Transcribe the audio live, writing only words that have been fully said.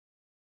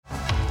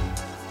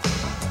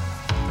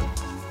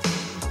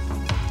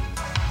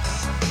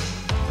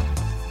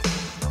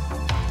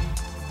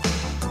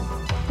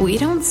We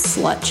don't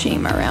slut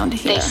shame around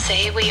here. They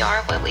say we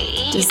are what we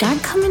eat. Does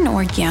that come in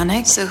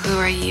organic? So who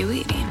are you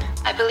eating?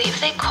 I believe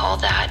they call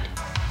that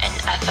an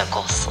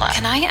ethical slut.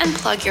 Can I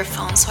unplug your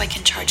phone so I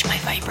can charge my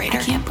vibrator?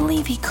 I can't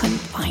believe he couldn't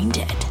find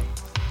it.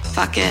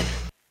 Fuck it.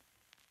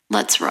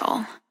 Let's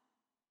roll.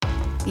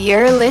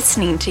 You're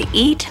listening to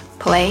Eat,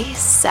 Play,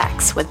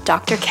 Sex with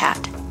Dr.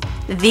 Cat.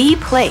 The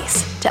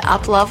place to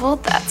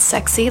uplevel that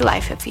sexy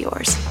life of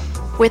yours.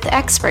 With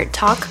expert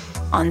talk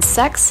on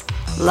sex,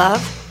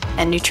 love,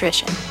 and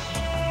nutrition.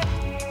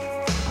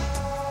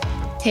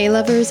 Hey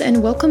lovers,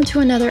 and welcome to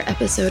another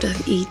episode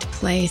of Eat,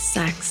 Play,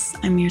 Sex.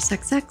 I'm your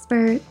sex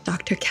expert,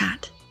 Dr.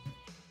 Cat.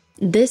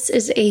 This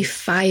is a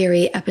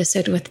fiery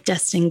episode with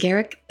Destin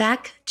Gerek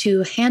back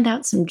to hand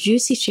out some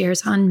juicy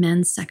shares on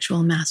men's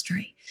sexual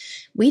mastery.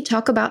 We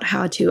talk about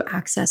how to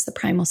access the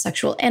primal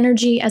sexual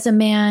energy as a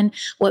man,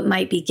 what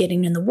might be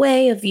getting in the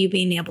way of you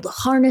being able to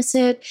harness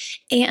it,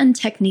 and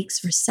techniques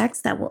for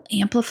sex that will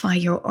amplify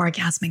your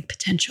orgasmic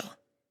potential.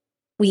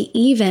 We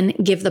even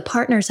give the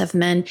partners of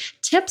men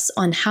tips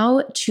on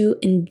how to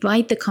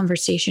invite the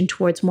conversation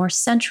towards more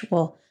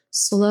sensual,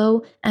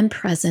 slow, and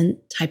present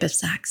type of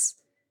sex.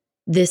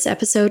 This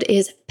episode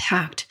is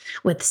packed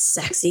with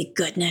sexy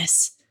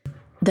goodness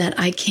that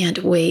I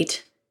can't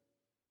wait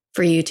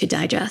for you to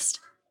digest.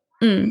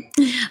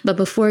 But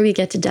before we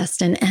get to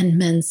Destin and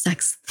men's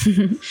sex,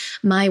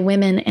 my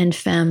women and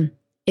femme,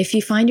 if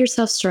you find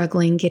yourself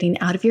struggling getting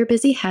out of your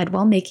busy head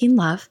while making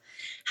love,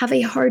 have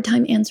a hard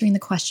time answering the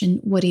question,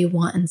 what do you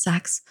want in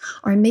sex?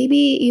 Or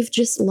maybe you've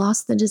just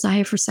lost the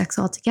desire for sex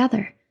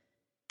altogether,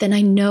 then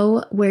I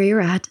know where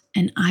you're at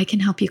and I can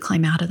help you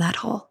climb out of that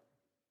hole.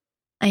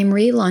 I am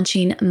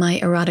relaunching my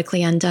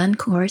Erotically Undone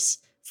course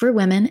for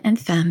women and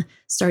femme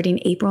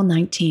starting April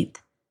 19th.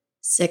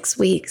 6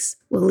 weeks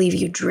will leave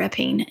you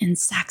dripping in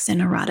sex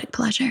and erotic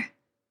pleasure.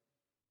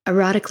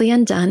 Erotically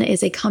Undone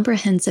is a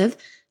comprehensive,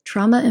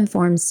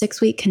 trauma-informed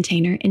 6-week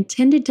container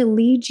intended to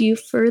lead you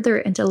further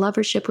into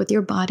lovership with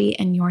your body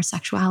and your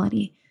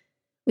sexuality.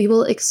 We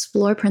will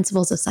explore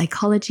principles of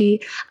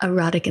psychology,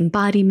 erotic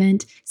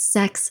embodiment,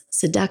 sex,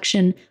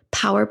 seduction,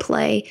 power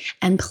play,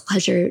 and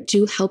pleasure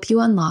to help you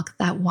unlock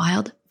that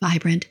wild,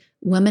 vibrant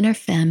woman or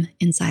femme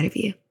inside of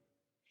you.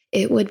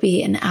 It would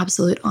be an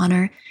absolute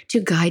honor to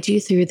guide you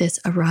through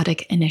this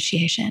erotic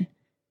initiation.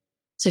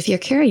 So if you're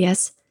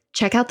curious,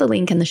 check out the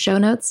link in the show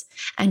notes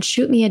and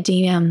shoot me a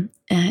DM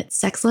at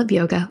Sex Love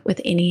Yoga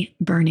with any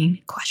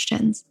burning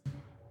questions.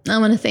 I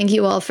want to thank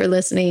you all for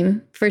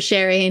listening, for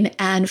sharing,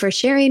 and for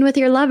sharing with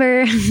your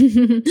lover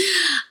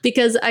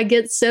because I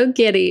get so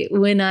giddy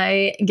when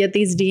I get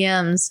these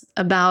DMs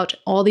about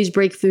all these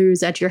breakthroughs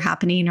that you're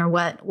happening or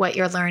what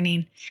you're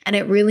learning. And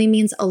it really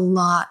means a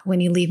lot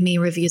when you leave me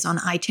reviews on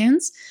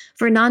iTunes.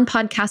 For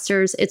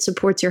non-podcasters, it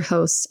supports your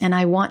hosts. And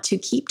I want to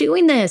keep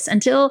doing this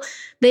until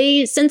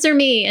they censor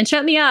me and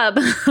shut me up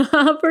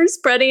for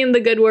spreading the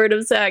good word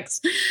of sex.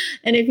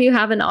 And if you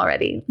haven't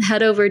already,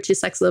 head over to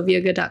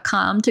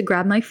sexloveyoga.com to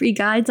grab my free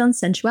guides on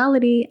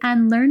sensuality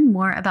and learn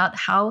more about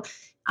how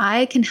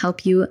I can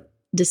help you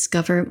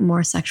discover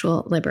more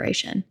sexual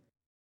liberation.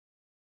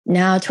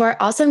 Now to our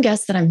awesome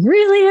guest that I'm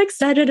really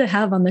excited to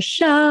have on the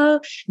show,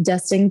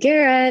 Destin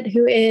Gerek,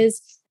 who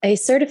is a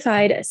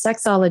certified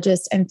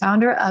sexologist and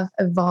founder of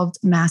Evolved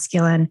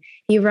Masculine.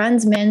 He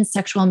runs men's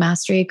sexual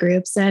mastery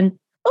groups. And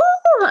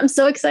I'm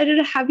so excited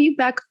to have you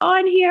back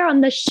on here on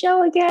the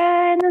show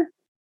again.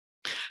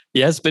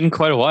 Yeah, it's been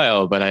quite a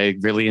while, but I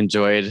really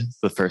enjoyed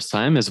the first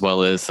time as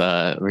well as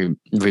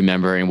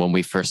remembering when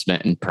we first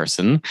met in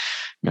person.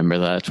 Remember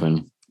that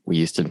when we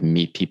used to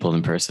meet people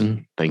in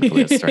person?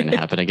 Thankfully, it's starting to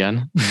happen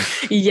again.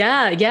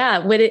 Yeah.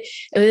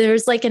 There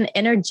was like an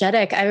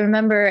energetic, I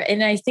remember,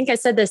 and I think I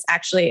said this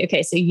actually.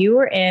 Okay, so you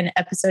were in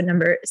episode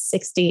number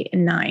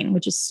 69,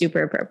 which is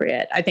super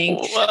appropriate. I think.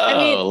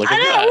 Whoa, look at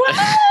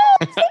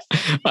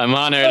that. I'm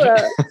honored.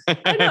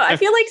 I know. I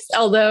feel like,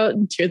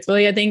 although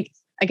truthfully, I think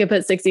I could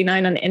put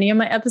 69 on any of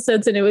my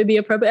episodes and it would be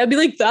appropriate. I'd be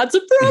like, that's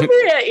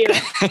appropriate, you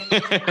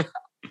know.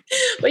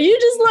 But you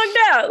just lucked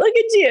out. Look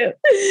at you.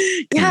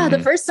 Yeah, the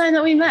first time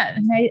that we met.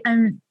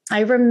 And I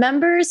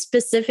remember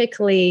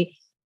specifically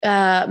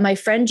my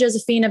friend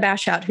Josephina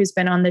Bashout, who's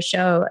been on the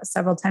show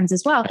several times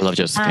as well. I love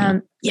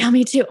Josephina. Yeah,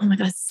 me too. Oh my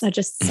God, such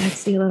a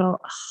sexy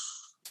little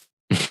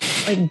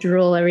like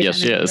drool every time. Yes,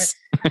 she is.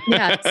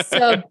 Yeah.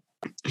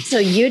 So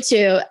you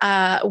two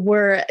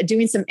were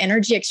doing some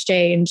energy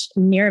exchange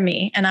near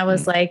me. And I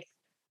was like,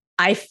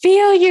 I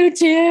feel you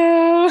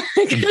too.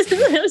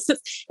 It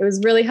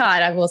was really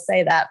hot. I will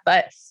say that,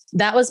 but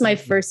that was my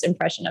first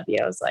impression of you.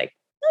 I was like,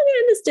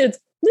 okay,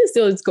 this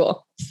dude's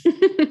cool.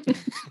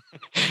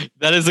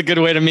 That is a good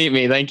way to meet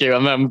me. Thank you.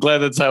 I'm glad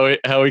that's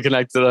how we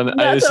connected. On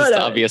it's just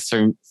obvious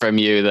from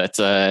you that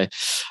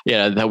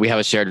that we have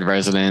a shared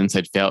resonance.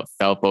 I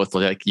felt both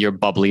like your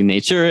bubbly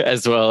nature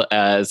as well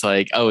as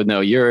like, oh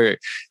no, you're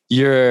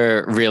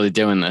really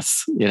doing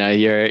this. You know,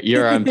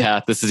 you're on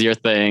path. This is your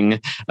thing.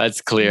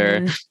 That's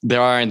clear.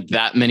 There aren't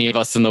that many of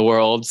us in the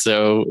world,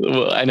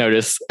 so I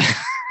notice.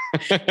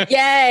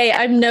 Yay.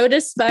 I'm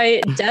noticed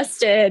by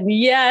Destin.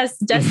 Yes.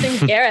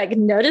 Destin Garrick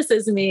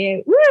notices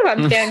me. Woo,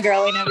 I'm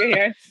fangirling over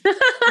here.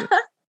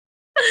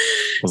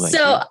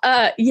 So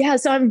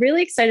I'm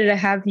really excited to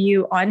have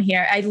you on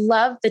here. I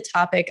love the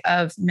topic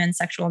of men's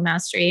sexual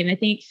mastery. And I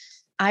think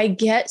I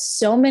get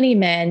so many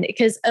men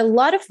because a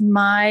lot of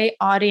my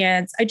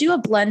audience, I do a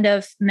blend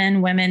of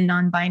men, women,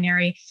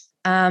 non-binary,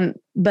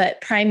 but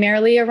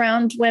primarily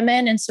around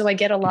women. And so I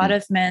get a lot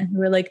of men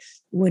who are like,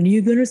 when are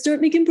you going to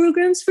start making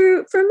programs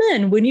for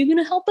men? When are you going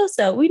to help us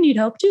out? We need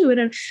help too.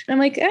 And I'm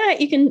like,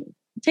 you can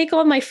take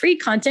all my free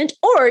content,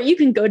 or you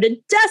can go to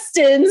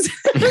Destin's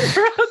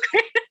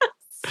program.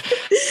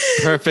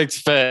 Perfect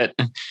fit.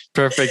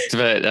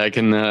 I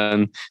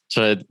can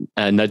try to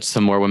nudge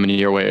some more women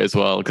your way as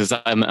well, because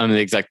I'm the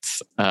exact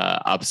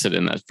opposite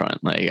in that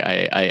front. Like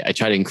I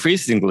try to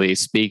increasingly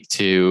speak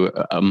to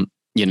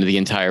the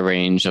entire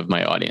range of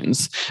my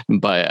audience,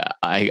 but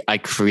I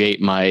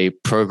create my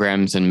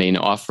programs and main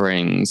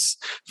offerings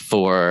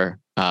for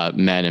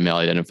men and male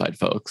identified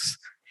folks.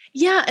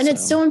 Yeah. And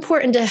it's so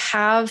important to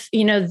have,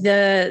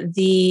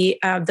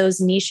 those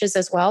niches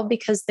as well,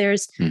 because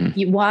there's,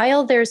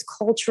 while there's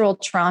cultural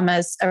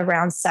traumas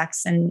around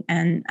sex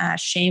and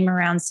shame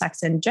around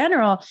sex in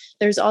general,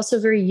 there's also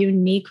very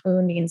unique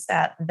woundings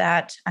that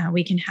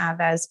we can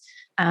have as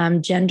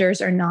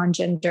genders or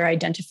non-gender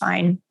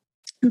identifying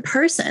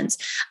persons.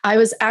 I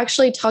was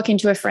actually talking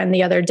to a friend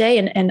the other day,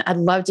 and I'd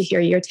love to hear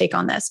your take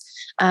on this.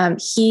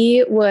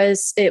 We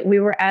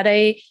were at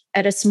a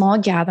small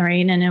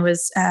gathering, and it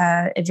was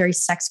a very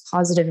sex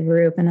positive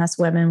group. And us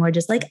women were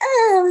just like,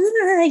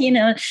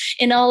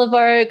 in all of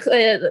our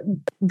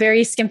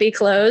very skimpy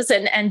clothes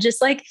and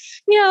just like,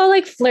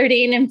 like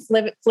flirting and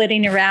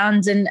flitting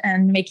around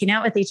and making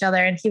out with each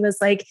other. And he was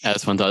like,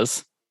 as one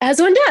does,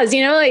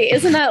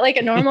 isn't that like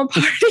a normal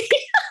party?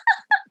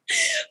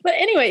 But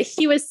anyway,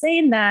 he was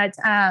saying that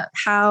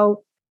how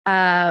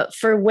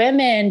for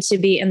women to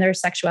be in their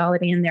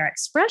sexuality and their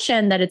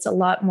expression, that it's a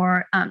lot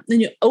more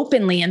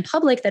openly in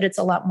public, that it's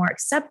a lot more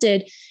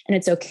accepted and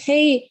it's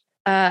okay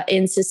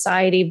in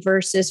society,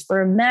 versus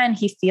for men,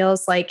 he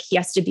feels like he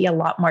has to be a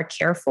lot more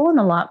careful and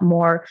a lot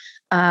more,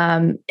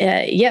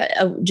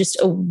 just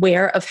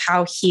aware of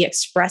how he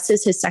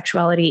expresses his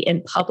sexuality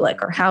in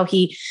public, or how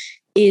he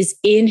is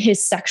in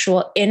his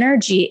sexual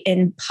energy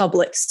in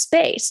public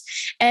space.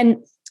 And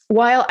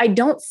while I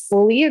don't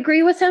fully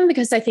agree with him,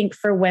 because I think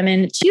for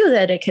women too,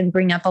 that it can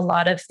bring up a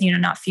lot of,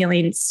 not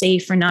feeling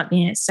safe or not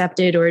being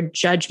accepted, or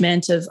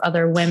judgment of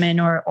other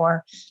women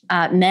or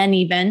men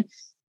even.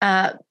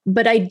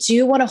 But I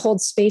do want to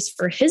hold space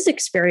for his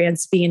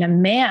experience being a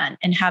man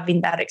and having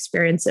that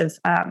experience of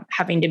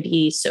having to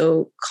be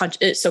so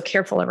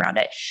careful around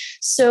it.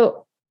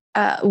 So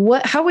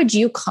how would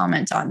you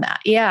comment on that?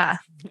 Yeah.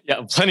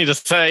 Yeah, plenty to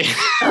say.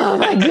 Oh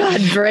my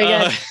God, bring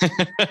it.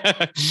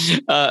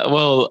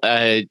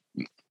 I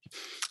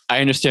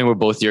understand where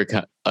both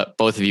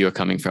of you are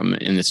coming from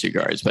in this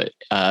regards, but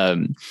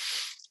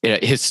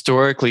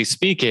historically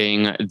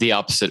speaking, the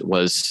opposite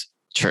was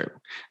true.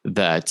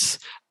 That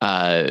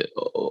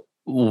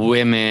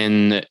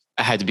women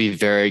had to be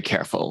very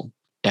careful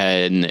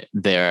in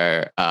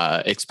their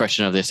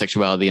expression of their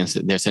sexuality and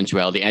their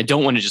sensuality. And I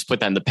don't want to just put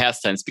that in the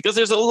past tense, because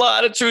there's a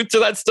lot of truth to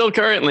that still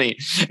currently.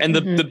 And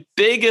the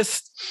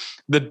biggest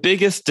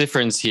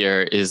difference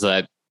here is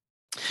that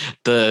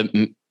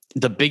the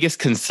biggest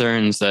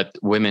concerns that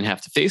women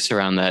have to face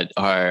around that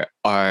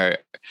are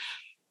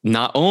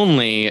not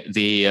only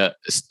the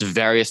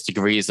various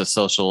degrees of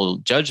social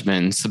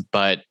judgments,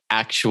 but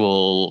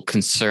actual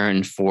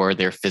concern for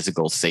their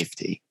physical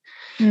safety.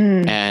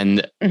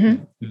 And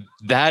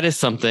that is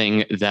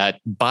something that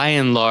by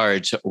and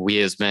large,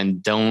 we as men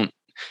don't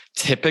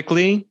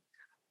typically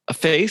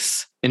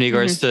face in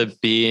regards to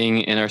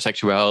being in our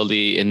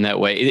sexuality in that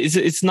way.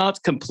 It's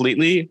not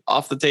completely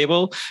off the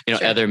table.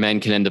 Sure. Other men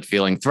can end up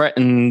feeling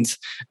threatened.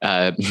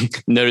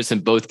 Notice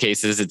in both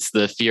cases, it's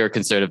the fear or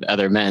concern of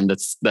other men.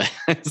 That's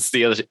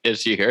the other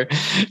issue here.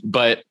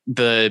 But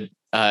the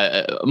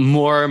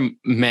more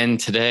men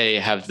today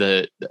have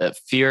the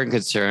fear and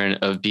concern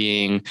of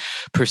being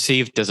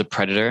perceived as a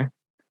predator,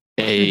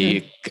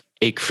 a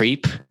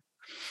creep.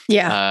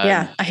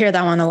 Yeah. I hear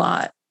that one a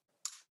lot.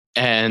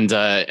 And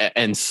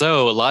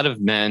so a lot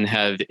of men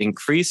have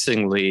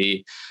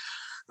increasingly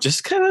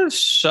just kind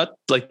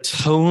of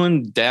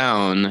toned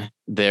down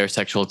their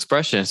sexual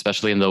expression,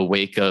 especially in the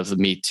wake of the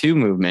Me Too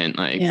movement,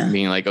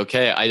 being like,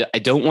 okay, I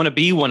don't want to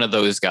be one of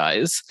those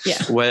guys.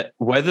 Yeah.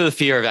 Whether the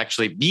fear of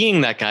actually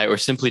being that guy or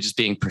simply just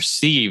being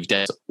perceived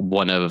as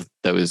one of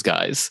those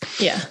guys.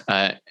 Yeah.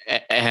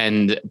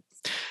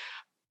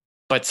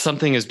 But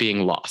something is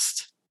being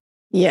lost.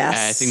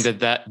 Yes. And I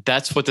think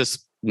that's what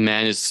this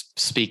man is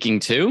speaking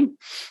to.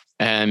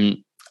 And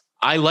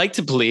I like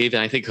to believe,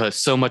 and I think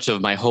so much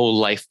of my whole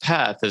life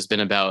path has been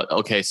about,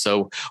 okay,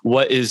 so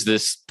what is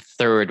this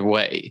third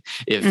way?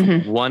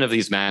 If one of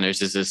these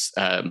manners is this,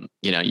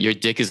 your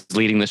dick is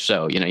leading the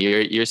show,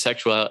 your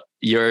sexuality,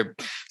 your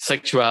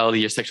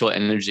sexual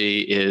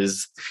energy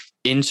is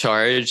in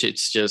charge.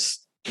 It's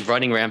just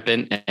running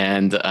rampant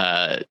and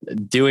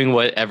doing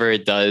whatever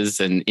it does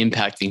and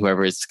impacting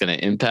whoever it's going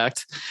to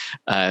impact,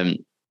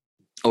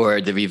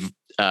 or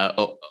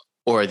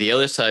the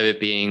other side of it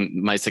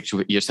being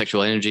your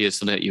sexual energy is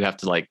something that you have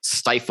to like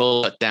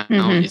stifle it down.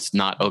 It's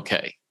not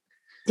okay.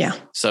 Yeah.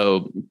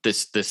 So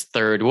this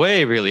third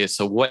way really is,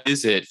 so what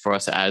is it for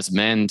us as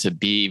men to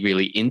be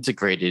really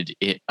integrated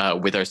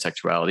with our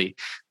sexuality,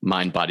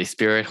 mind, body,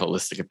 spirit,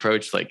 holistic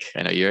approach, like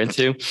I know you're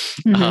into,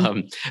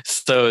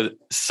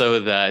 so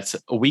that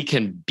we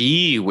can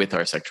be with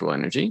our sexual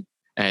energy.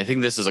 And I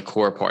think this is a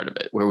core part of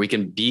it, where we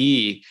can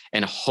be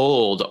and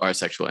hold our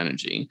sexual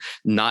energy,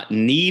 not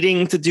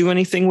needing to do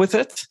anything with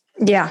it.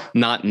 Yeah.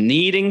 Not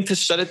needing to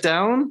shut it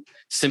down,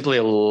 simply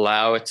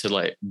allow it to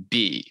like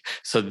be.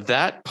 So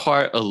that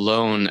part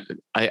alone,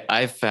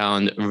 I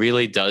found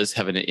really does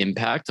have an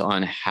impact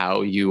on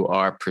how you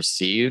are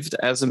perceived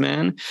as a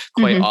man.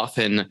 Quite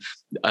often,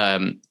 as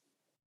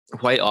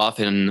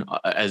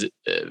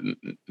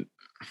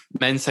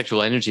men's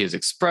sexual energy is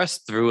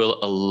expressed through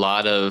a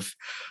lot of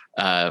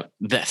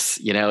this,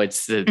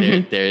 it's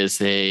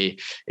there's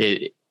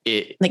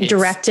it's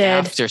directed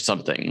after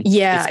something.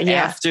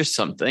 After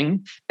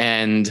something.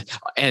 And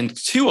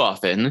too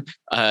often,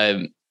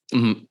 I'll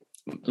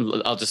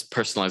just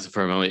personalize it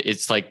for a moment.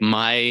 It's like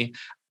my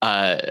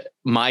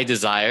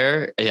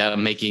desire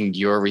making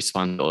your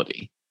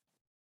responsibility.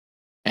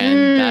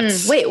 And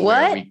that's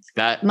what?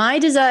 My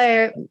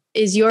desire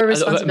is your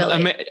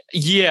responsibility.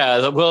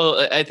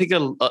 Well, I think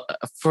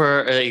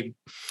for a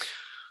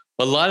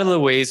lot of the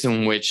ways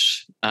in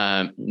which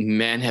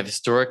men have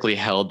historically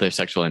held their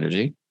sexual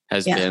energy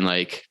has been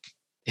like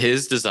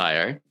his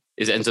desire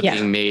ends up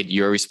being made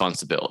your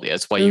responsibility.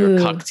 That's why you're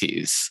a cock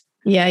tease.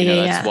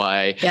 That's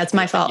why. Yeah, it's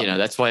my fault.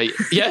 That's why.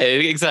 Yeah,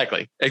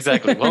 exactly.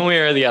 One way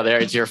or the other,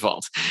 it's your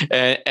fault.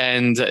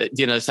 And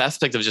this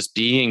aspect of just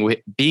being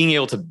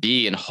able to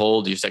be and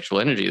hold your sexual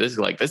energy. This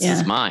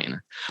is mine.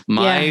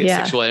 My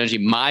sexual energy,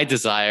 my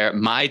desire,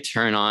 my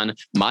turn on,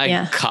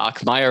 my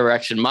cock, my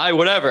erection, my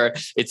whatever.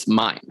 It's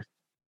mine.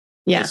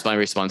 Yeah, it's my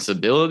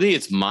responsibility.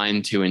 It's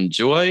mine to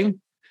enjoy.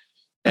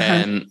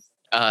 And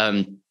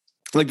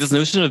like this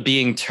notion of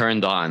being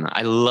turned on,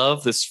 I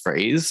love this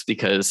phrase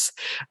because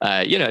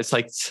it's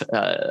like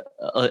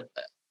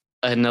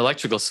an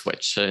electrical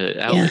switch.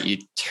 You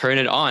turn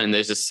it on, and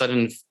there's a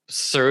sudden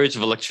surge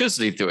of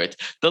electricity through it.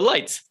 The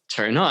lights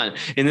turn on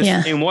in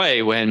the same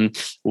way when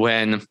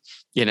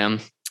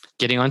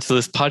getting onto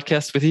this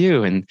podcast with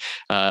you and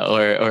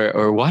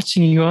or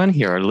watching you on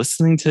here or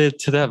listening to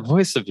that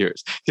voice of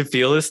yours, you can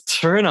feel this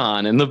turn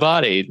on in the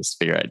body. Just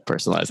figure I'd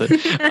personalize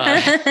it.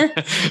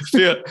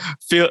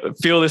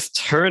 Feel this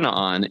turn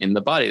on in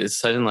the body, this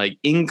sudden like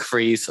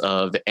increase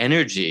of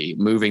energy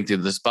moving through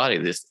this body,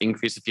 this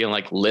increase of feeling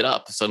like lit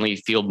up. Suddenly you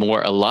feel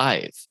more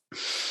alive.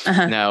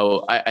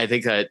 Now, I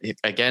think that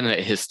again,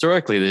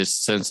 historically, there's a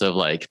sense of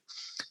like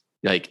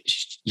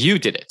you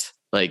did it.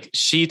 Like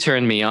she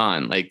turned me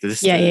on, like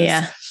this.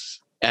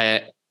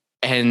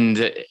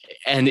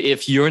 And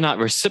if you're not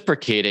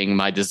reciprocating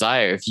my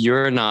desire, if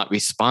you're not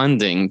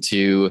responding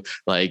to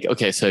like,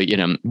 okay, so,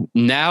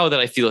 now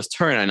that I feel this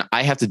turn on,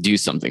 I have to do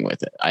something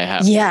with it. I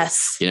have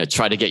to,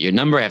 try to get your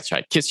number. I have to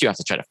try to kiss you. I have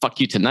to try to fuck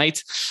you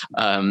tonight.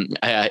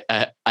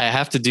 I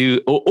have to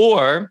do,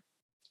 or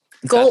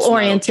goal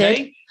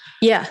oriented.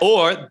 Okay,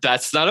 or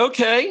that's not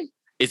okay.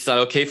 It's not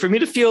okay for me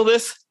to feel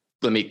this.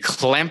 Let me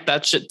clamp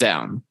that shit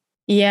down.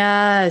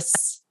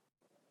 Yes.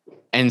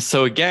 And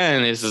so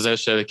again, this is a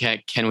show.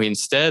 Can we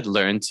instead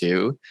learn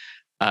to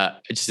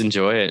just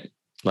enjoy it?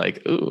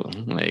 Like, ooh,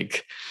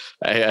 like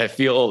I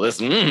feel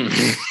this in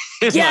my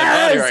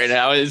body right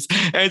now.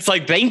 It's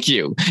like, thank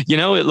you.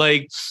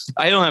 Like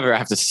I don't ever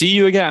have to see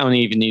you again. I don't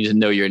even need to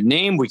know your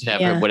name. We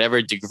can have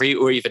whatever degree,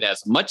 or even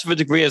as much of a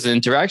degree as an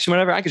interaction,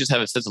 whatever. I could just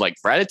have a sense of like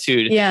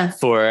gratitude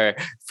for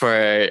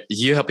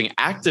you helping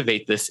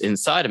activate this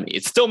inside of me.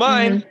 It's still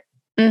mine.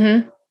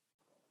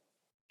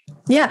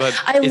 Yeah, but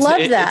I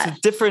love that.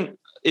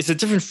 It's a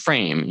different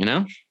frame,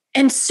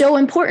 And so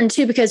important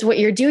too, because what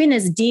you're doing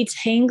is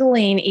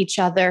detangling each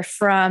other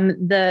from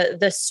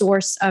the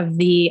source of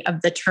the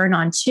turn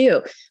on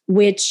too,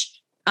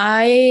 which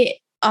I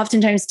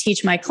oftentimes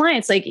teach my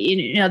clients, like,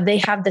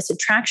 they have this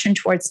attraction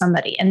towards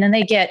somebody and then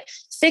they get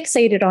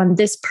fixated on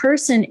this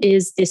person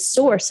is the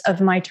source of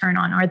my turn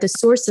on or the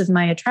source of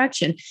my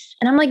attraction.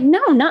 And I'm like,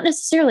 no, not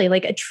necessarily.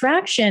 Like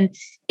attraction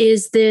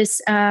is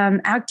this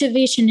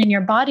activation in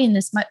your body. And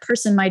this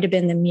person might have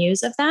been the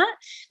muse of that.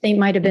 They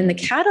might have been the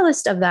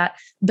catalyst of that,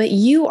 but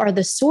you are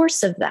the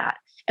source of that.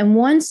 And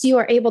once you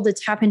are able to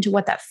tap into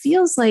what that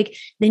feels like,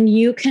 then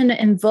you can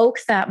invoke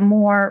that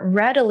more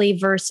readily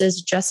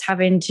versus just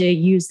having to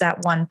use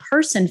that one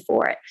person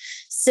for it.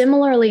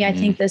 Similarly, I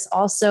think this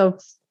also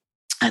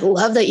I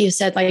love that you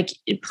said like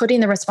putting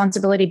the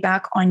responsibility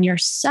back on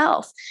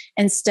yourself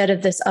instead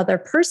of this other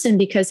person,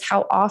 because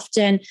how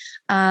often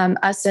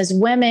us as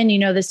women,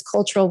 this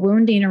cultural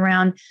wounding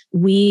around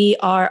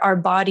our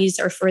bodies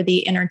are for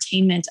the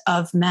entertainment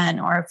of men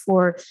or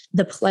for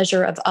the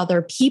pleasure of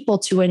other people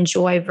to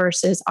enjoy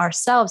versus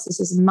ourselves. This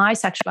is my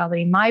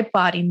sexuality, my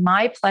body,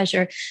 my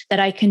pleasure that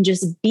I can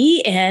just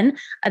be in.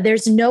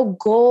 There's no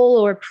goal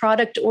or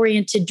product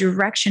oriented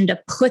direction to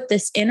put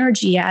this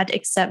energy at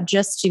except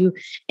just to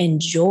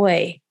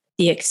enjoy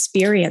the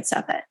experience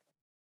of it.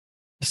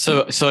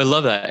 So I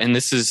love that. And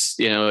this is,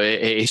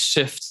 a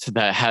shift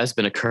that has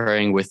been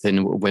occurring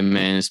within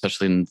women,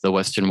 especially in the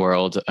Western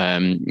world,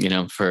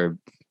 for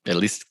at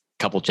least a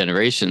couple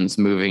generations,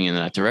 moving in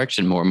that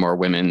direction, more and more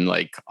women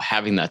like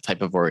having that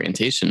type of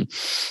orientation.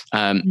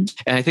 And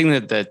I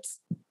think that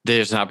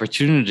there's an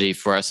opportunity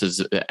for us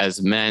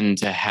as men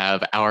to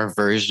have our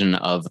version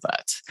of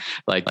that.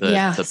 Like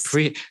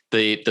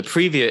the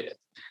previous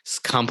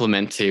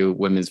complement to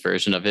women's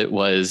version of it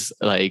was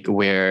like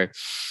where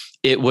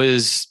it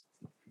was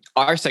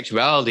our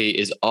sexuality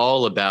is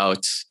all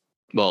about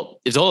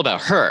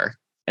her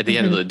at the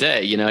end of the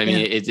day.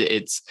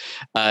 It's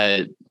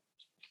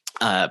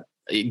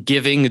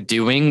giving,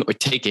 doing, or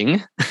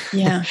taking.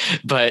 Yeah.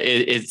 But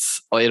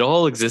it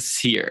all exists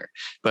here.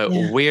 But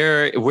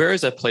where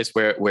is that place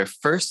where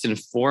first and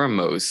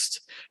foremost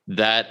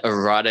that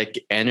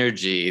erotic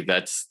energy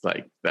that's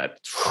like that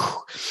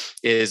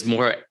is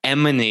more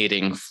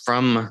emanating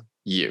from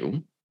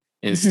you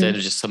instead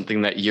of just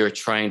something that you're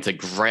trying to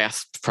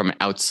grasp from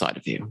outside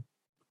of you.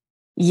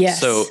 Yes.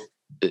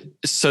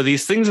 So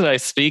these things that I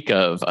speak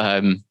of,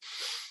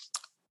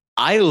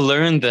 I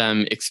learned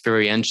them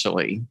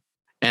experientially.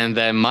 And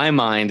then my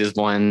mind is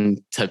one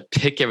to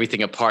pick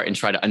everything apart and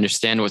try to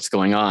understand what's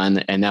going on.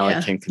 And now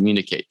I can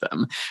communicate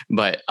them.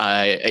 But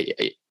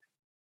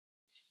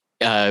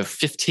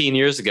 15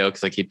 years ago,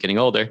 because I keep getting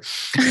older,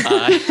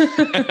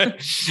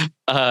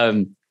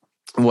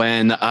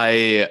 when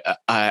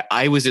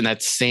I was in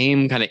that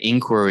same kind of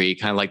inquiry,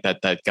 kind of like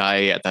that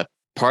guy at that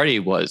party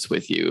was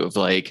with you, of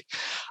like,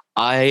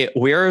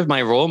 where are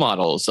my role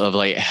models of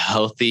like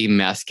healthy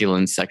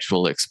masculine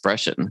sexual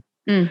expression?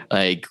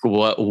 Like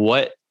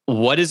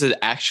what does it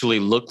actually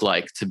look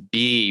like to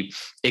be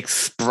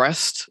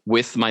expressed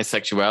with my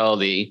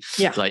sexuality,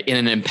 like in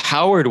an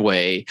empowered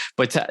way,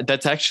 but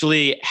that's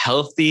actually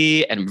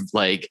healthy and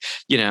like,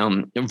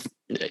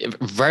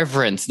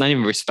 reverence, not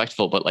even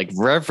respectful, but like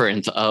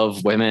reverent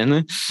of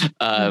women,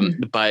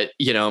 but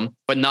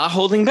not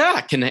holding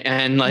back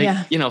and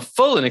like,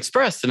 full and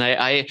expressed. And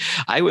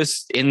I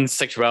was in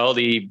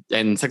sexuality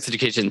and sex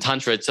education,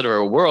 tantra, et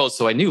cetera, world.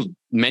 So I knew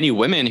many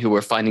women who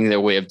were finding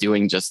their way of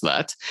doing just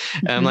that.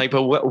 And I'm like,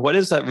 but what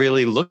does that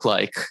really look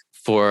like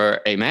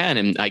for a man?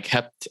 And I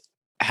kept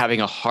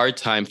having a hard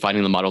time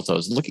finding the models I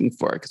was looking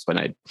for. Because when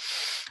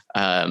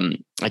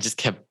I just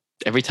kept,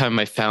 every time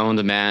I found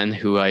a man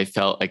who I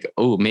felt like,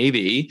 oh,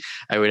 maybe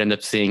I would end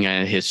up seeing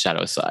his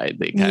shadow side,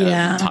 the kind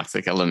of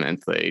toxic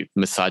element, the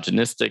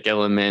misogynistic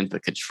element, the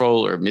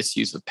control or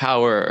misuse of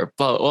power,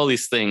 or all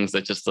these things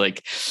that just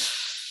like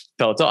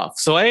felt off.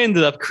 So I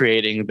ended up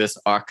creating this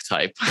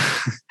archetype,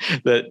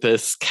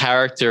 this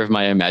character of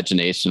my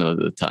imagination at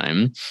the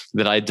time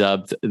that I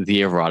dubbed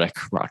the erotic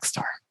rock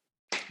star.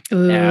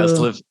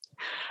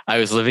 I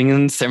was living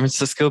in San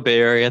Francisco Bay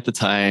Area at the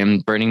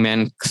time,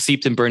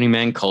 steeped in Burning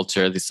Man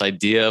culture. This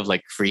idea of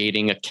like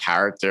creating a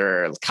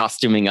character,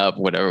 costuming up,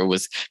 whatever,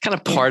 was kind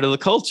of part of the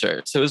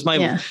culture. So it was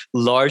my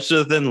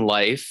larger than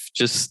life,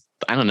 just,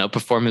 I don't know,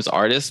 performance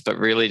artist, but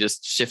really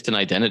just shift in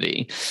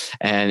identity.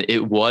 And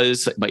it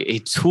was a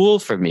tool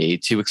for me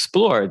to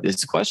explore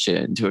this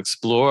question, to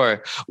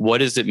explore what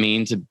does it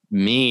mean to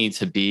me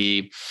to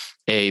be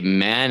a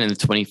man in the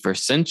 21st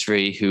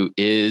century who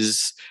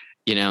is,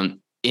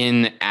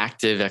 in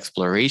active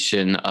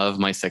exploration of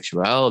my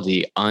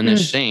sexuality,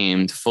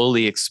 unashamed,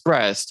 fully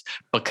expressed,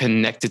 but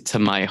connected to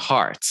my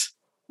heart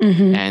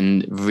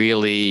and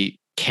really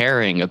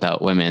caring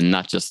about women,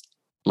 not just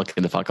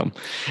looking to fuck them.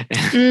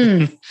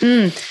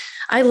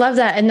 I love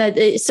that.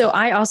 And so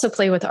I also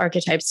play with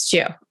archetypes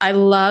too. I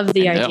love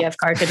the idea of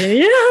archetypes.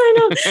 Yeah, I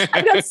know.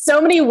 I've got so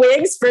many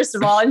wigs, first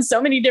of all, and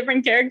so many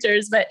different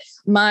characters, but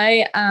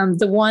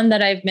the one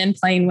that I've been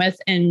playing with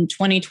in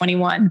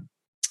 2021,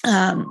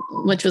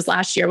 which was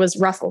last year, was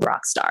Ruffle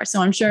Rockstar.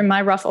 So I'm sure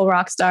my Ruffle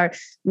Rockstar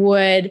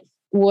would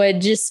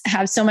just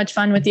have so much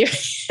fun with your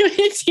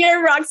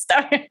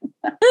Rockstar.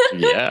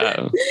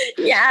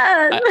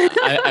 Yeah.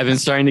 I've been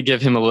starting to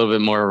give him a little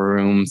bit more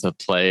room to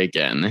play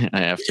again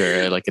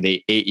after like an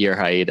 8-year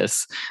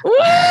hiatus. Woo!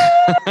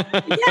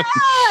 Yeah.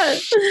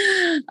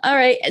 All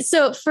right.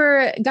 So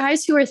for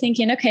guys who are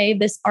thinking, okay,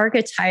 this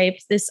archetype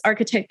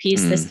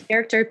piece, this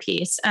character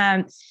piece,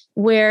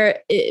 where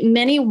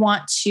many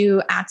want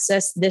to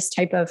access this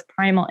type of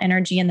primal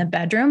energy in the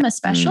bedroom,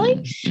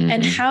 especially.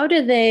 And how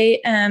do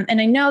they, and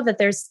I know that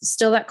there's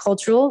still that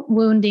cultural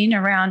wounding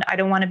around, I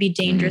don't want to be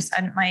dangerous.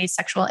 My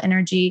sexual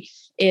energy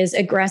is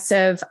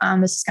aggressive.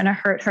 This is going to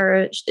hurt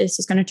her. This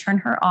is going to turn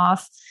her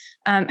off.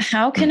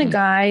 How can a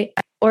guy,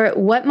 or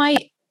what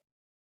might,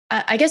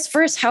 I guess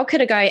first, how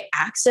could a guy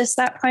access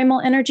that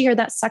primal energy or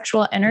that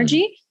sexual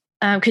energy?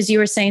 Because you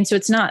were saying, so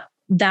it's not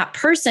that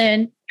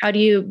person. How do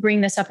you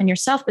bring this up in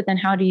yourself? But then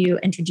how do you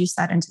introduce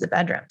that into the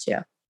bedroom too?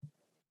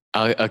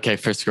 Okay,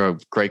 first of all,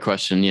 great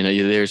question.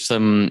 There's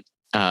some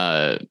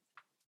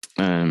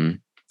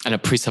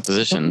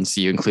presuppositions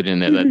you included in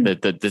there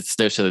that this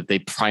notion that the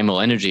primal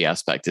energy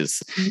aspect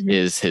is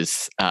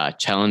his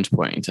challenge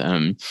point.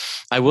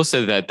 I will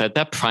say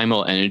that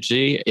primal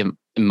energy, in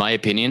my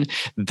opinion,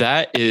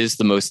 that is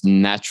the most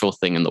natural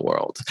thing in the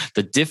world.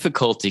 The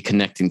difficulty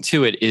connecting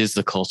to it is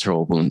the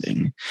cultural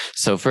wounding.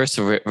 So first,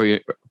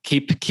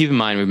 keep in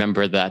mind,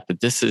 remember that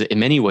this is in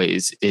many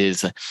ways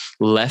is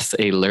less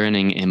a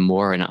learning and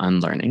more an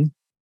unlearning.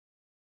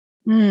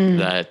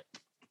 That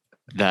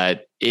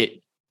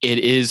it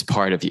is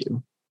part of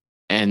you.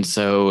 And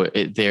so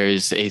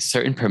there's a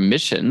certain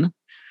permission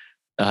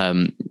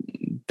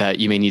that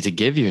you may need to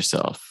give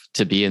yourself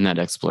to be in that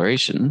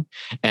exploration.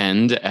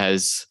 And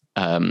as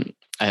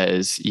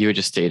you were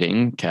just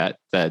stating, Kat,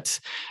 that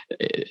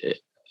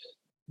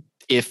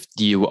if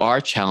you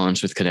are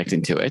challenged with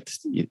connecting to it,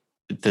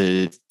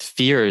 the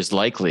fear is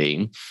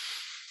likely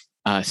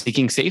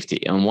seeking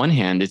safety. On one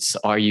hand,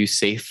 are you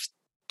safe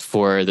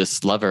for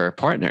this lover or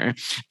partner?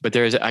 But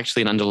there is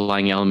actually an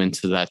underlying element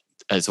to that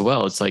as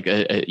well. It's like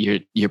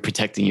you're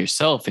protecting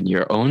yourself and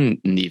your own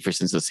need for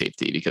sense of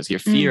safety, because your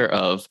fear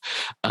of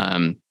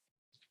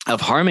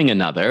harming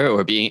another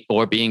or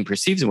being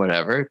perceived in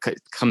whatever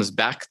comes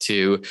back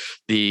to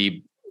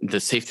the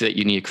safety that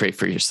you need to create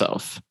for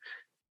yourself,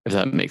 if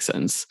that makes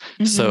sense.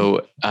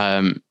 So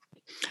the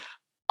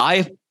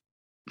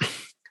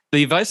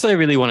advice that I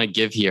really want to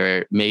give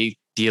here may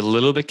be a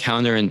little bit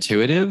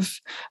counterintuitive,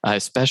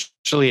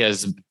 especially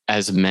as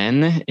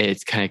men.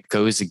 It kind of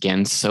goes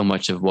against so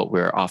much of what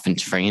we're often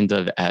trained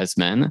of as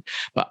men.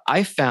 But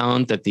I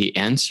found that the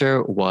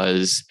answer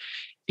was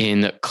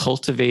in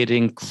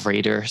cultivating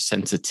greater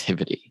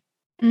sensitivity.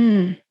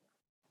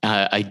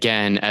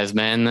 Again, as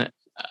men,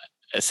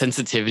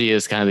 sensitivity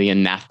is kind of the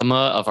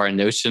anathema of our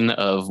notion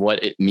of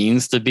what it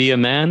means to be a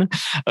man.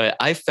 But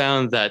I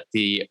found that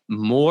the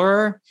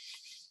more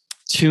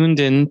tuned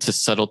in to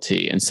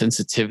subtlety and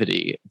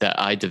sensitivity that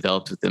I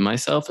developed within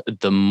myself,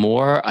 the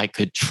more I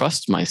could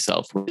trust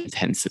myself with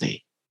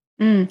intensity.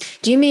 Do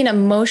you mean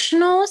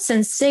emotional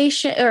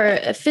sensation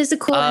or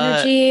physical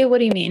energy? What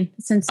do you mean?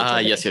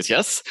 Sensitivity?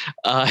 Yes.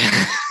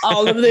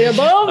 All of the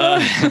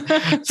above.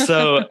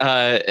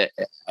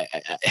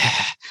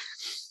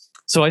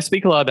 So I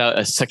speak a lot about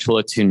a sexual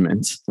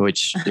attunement,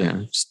 which,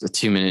 just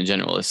attunement in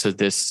general. So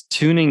this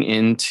tuning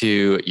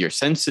into your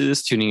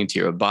senses, tuning into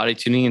your body,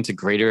 tuning into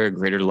greater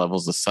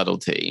levels of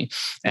subtlety.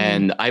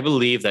 And I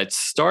believe that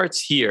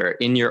starts here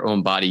in your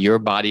own body. Your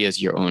body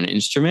as your own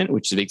instrument,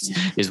 which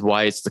is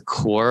why it's the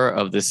core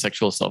of this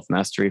sexual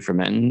self-mastery for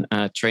men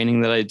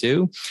training that I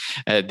do.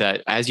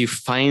 That as you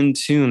fine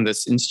tune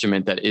this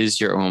instrument that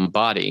is your own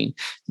body,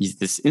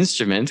 this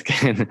instrument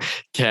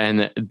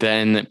can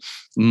then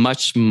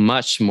much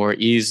more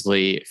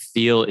easily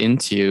feel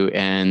into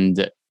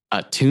and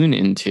tune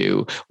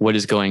into what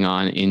is going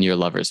on in your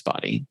lover's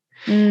body.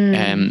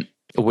 And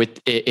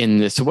in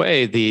this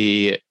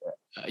way,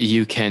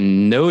 you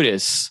can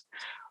notice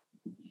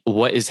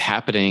what is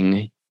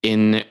happening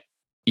in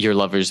your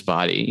lover's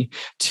body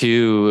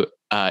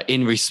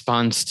in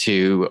response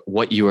to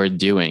what you are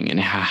doing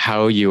and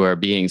how you are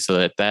being,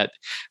 so that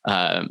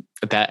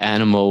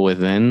animal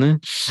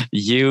within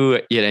you,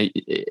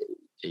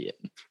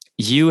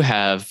 you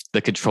have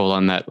the control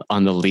on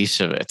the leash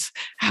of it,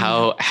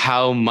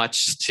 how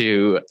much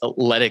to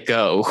let it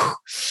go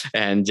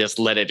and just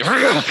let it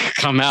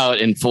come out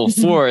in full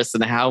force,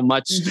 and how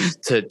much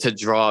to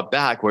draw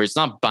back, where it's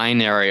not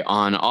binary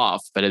on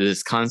off, but it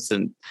is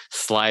constant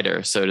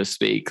slider, so to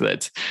speak,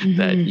 that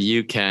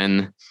you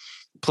can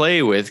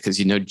play with, because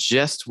you know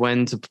just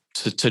when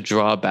to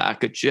draw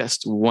back,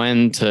 just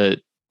when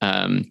to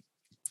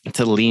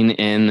lean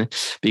in,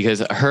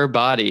 because her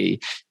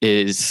body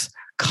is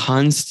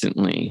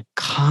constantly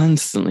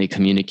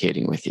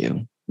communicating with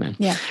you, man.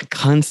 Yeah.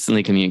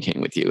 Constantly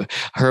communicating with you.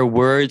 Her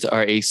words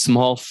are a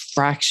small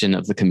fraction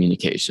of the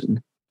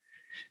communication.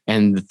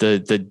 And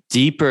the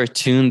deeper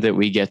tune that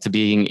we get to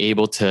being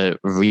able to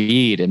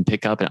read and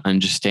pick up and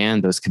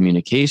understand those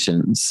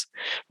communications,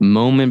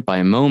 moment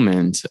by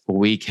moment,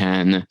 we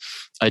can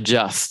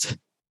adjust.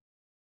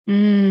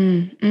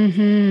 Ooh,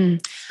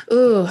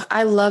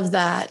 I love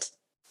that.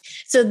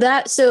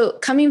 So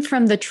coming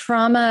from the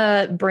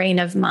trauma brain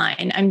of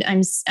mine,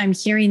 I'm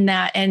hearing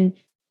that, and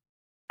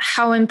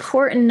how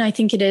important I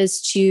think it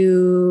is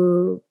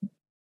to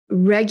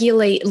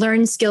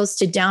learn skills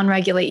to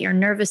downregulate your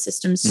nervous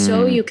system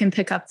so you can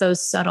pick up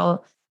those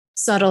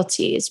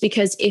subtleties.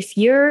 Because if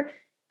you're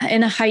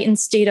in a heightened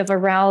state of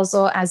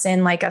arousal, as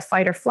in like a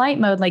fight or flight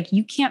mode, like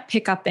you can't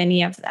pick up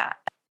any of that.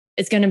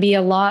 it's going to be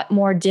a lot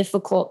more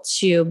difficult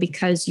too,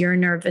 because your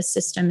nervous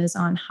system is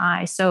on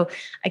high. So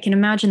I can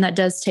imagine that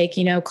does take,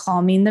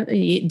 calming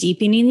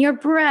deepening your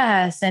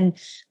breath and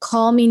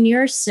calming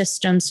your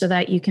system so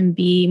that you can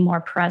be more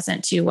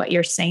present to what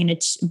you're saying.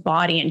 It's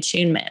body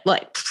attunement.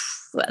 Like,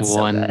 that's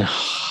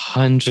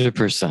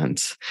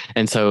 100%.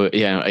 And so,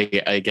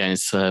 again,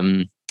 it's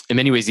in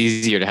many ways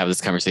easier to have this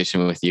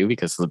conversation with you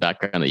because of the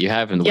background that you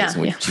have and the ways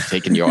in which you've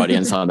taken your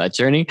audience on that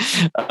journey.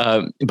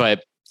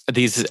 But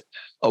these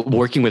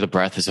working with a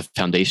breath is a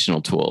foundational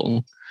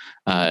tool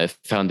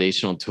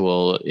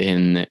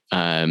in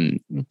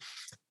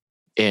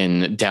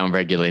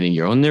down-regulating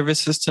your own nervous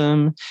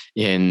system,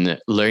 in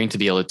learning to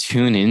be able to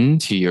tune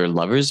into your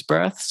lover's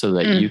breath so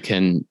that you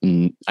can,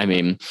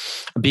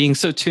 being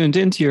so tuned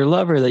into your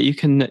lover that you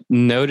can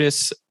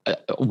notice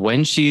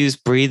when she's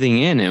breathing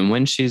in and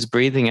when she's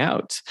breathing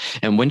out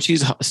and when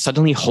she's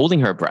suddenly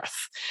holding her breath.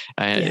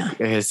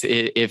 Because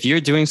if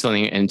you're doing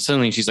something and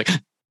suddenly she's like,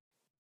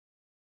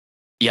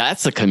 yeah,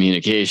 that's a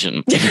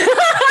communication.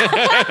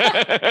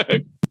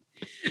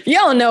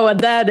 Y'all know what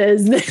that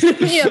is.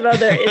 We have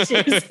other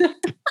issues.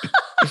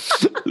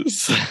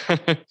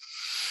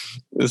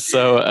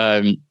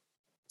 So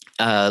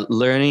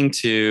learning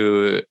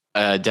to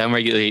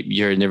downregulate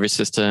your nervous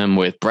system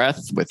with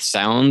breath, with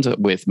sound,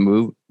 with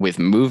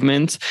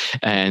movement,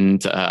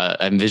 and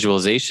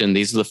visualization.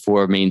 These are the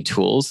 4 main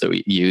tools that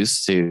we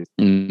use to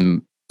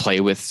play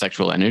with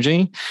sexual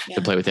energy,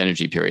 to play with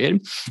energy,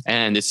 period.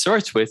 And it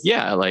starts with,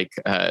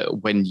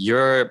 when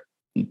your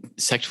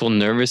sexual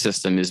nervous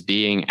system is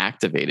being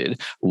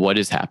activated, what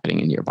is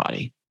happening in your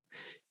body?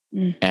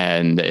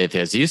 And if,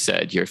 as you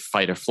said, your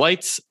fight or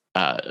flight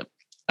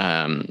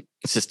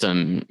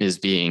system is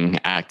being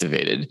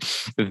activated,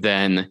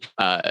 then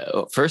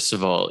first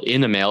of all,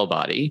 in a male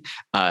body,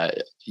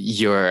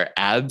 your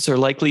abs are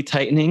likely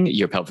tightening,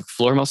 your pelvic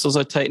floor muscles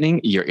are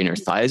tightening, your inner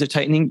thighs are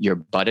tightening, your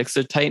buttocks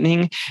are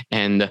tightening.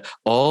 And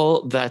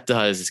all that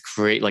does is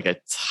create like a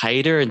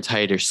tighter and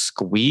tighter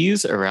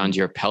squeeze around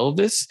your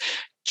pelvis,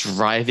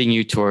 driving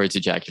you towards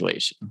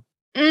ejaculation.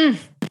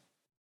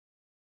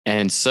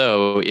 And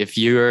so if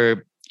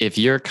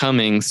you're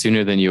coming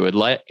sooner than you would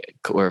like,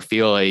 or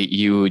feel like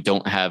you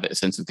don't have a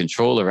sense of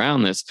control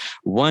around this,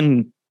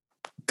 one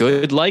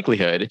good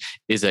likelihood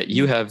is that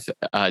you have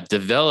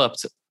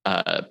developed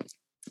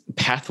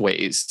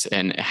pathways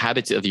and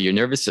habits of your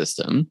nervous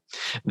system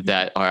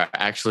that are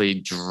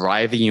actually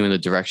driving you in the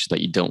direction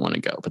that you don't want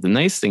to go. But the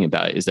nice thing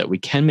about it is that we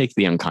can make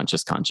the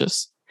unconscious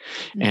conscious.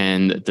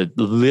 And the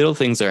little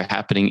things that are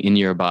happening in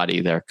your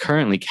body that are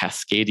currently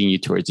cascading you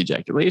towards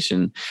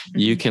ejaculation,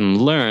 you can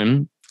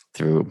learn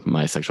through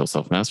my sexual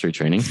self-mastery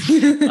training.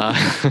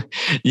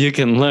 You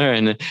can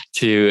learn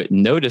to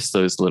notice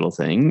those little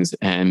things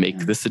and make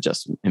this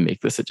adjustment and make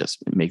this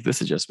adjustment, make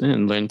this adjustment,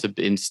 and learn to,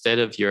 instead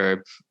of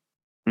your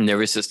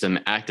nervous system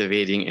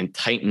activating and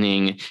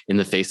tightening in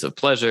the face of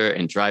pleasure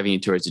and driving you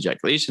towards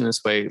ejaculation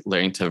this way,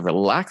 learning to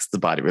relax the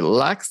body,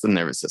 relax the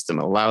nervous system,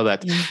 allow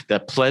that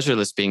pleasure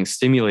that's being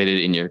stimulated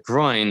in your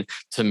groin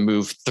to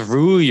move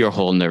through your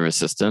whole nervous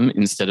system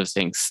instead of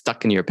staying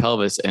stuck in your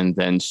pelvis and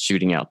then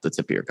shooting out the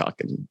tip of your cock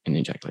in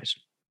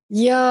ejaculation.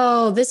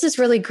 Yo, this is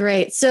really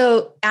great.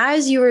 So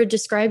as you were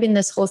describing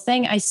this whole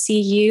thing, I see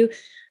you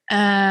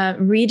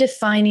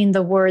redefining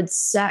the word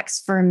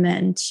sex for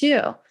men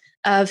too.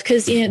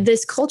 Because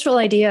this cultural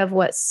idea of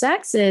what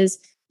sex is,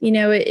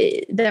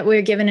 that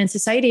we're given in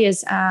society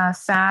is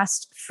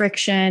fast,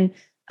 friction,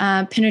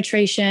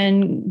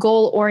 penetration,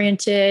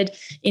 goal-oriented,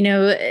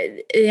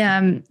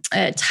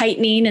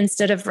 tightening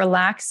instead of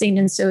relaxing.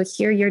 And so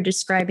here you're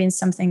describing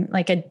something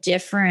like a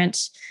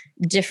different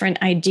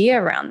idea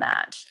around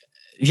that.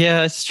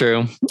 Yeah, it's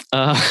true.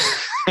 I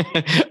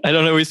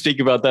don't always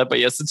speak about that, but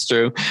yes, it's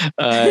true.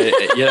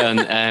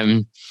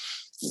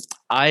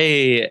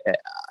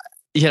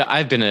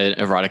 I've been an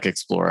erotic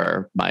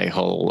explorer my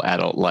whole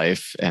adult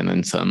life and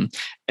then some.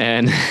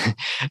 I've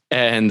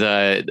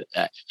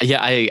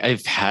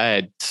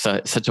had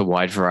such a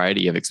wide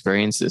variety of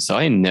experiences. So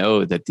I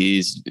know that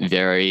these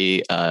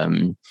very,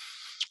 kind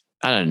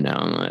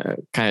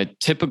of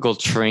typical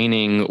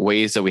training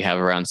ways that we have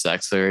around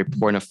sex, very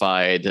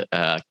pornified,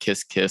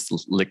 kiss,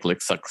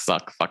 lick, suck,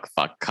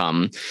 fuck,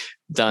 come,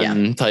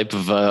 done type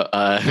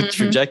of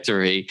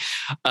trajectory,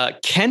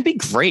 can be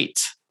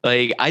great.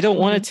 Like, I don't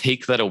want to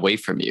take that away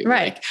from you.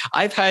 Right.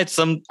 Like, I've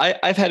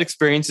had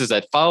experiences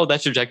that followed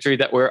that trajectory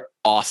that were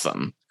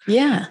awesome.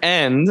 Yeah.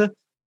 And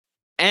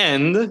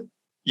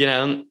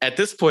at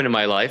this point in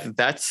my life,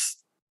 that's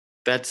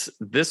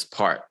this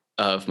part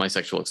of my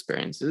sexual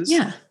experiences.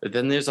 Yeah. But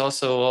then there's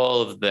also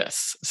all of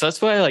this. So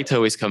that's what I like to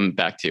always come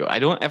back to. I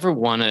don't ever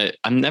want to,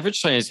 I'm never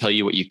trying to tell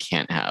you what you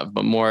can't have,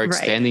 but more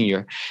expanding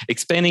your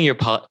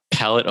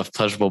palette of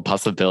pleasurable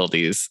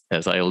possibilities,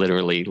 as I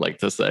literally like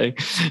to say.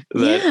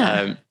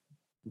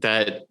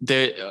 That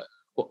there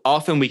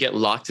often we get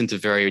locked into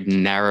very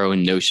narrow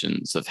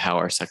notions of how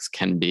our sex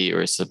can be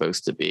or is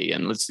supposed to be.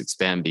 And let's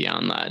expand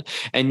beyond that.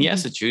 And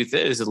yes, the truth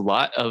is a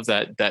lot of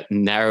that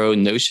narrow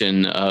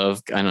notion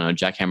of,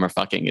 jackhammer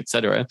fucking,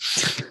 etc.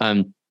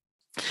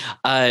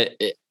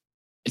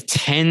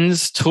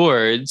 tends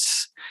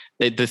towards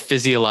the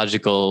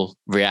physiological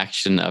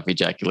reaction of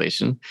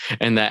ejaculation.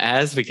 And that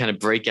as we kind of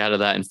break out of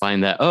that and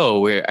find that,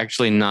 we're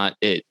actually not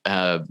it.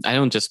 I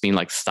don't just mean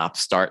like stop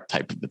start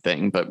type of a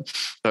thing, but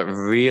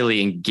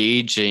really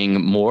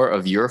engaging more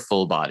of your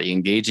full body,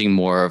 engaging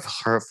more of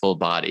her full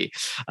body,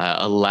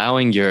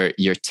 allowing your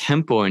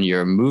tempo and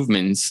your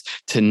movements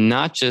to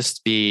not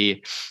just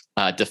be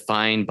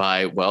defined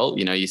by,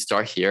 you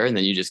start here and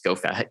then you just go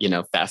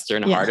faster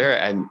and harder.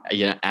 And,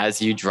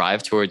 as you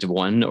drive towards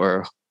one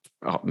or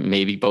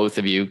maybe both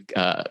of you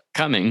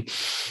coming,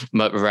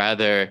 but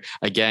rather,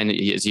 again,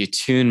 as you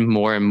tune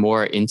more and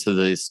more into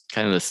this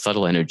kind of the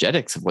subtle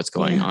energetics of what's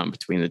going on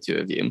between the two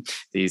of you,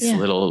 these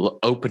little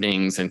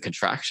openings and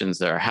contractions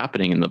that are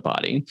happening in the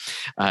body,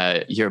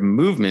 your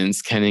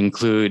movements can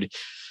include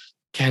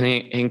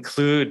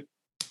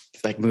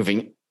like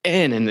moving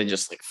in and then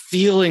just like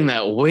feeling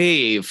that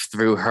wave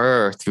through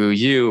her, through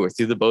you, or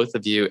through the both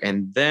of you,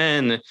 and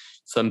then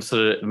some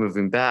sort of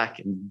moving back,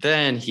 and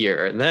then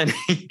here, and then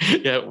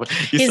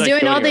he's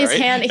doing all these He's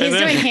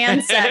doing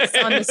hand sex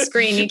on the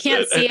screen. You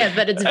can't see it,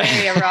 but it's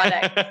very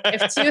erotic.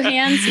 If two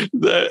hands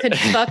could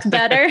fuck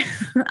better,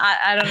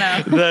 I don't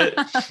know.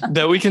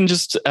 that we can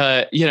just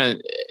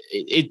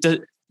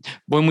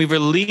when we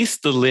release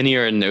the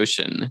linear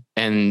notion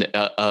and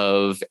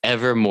of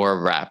ever more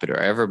rapid or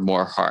ever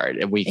more hard,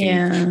 and we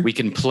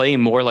can play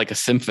more like a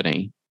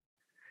symphony.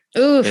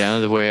 Oof.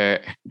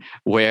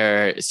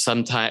 Where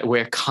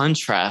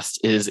contrast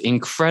is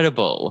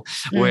incredible,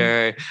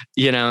 where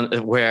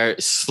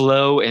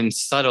slow and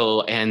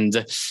subtle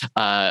and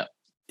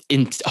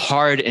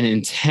hard and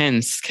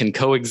intense can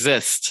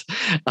coexist,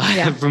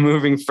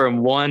 moving from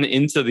one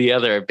into the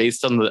other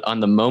based on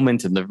the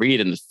moment and the read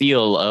and the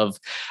feel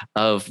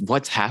of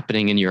what's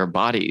happening in your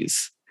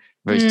bodies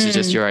versus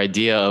just your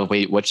idea of,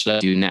 wait, what should I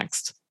do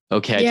next?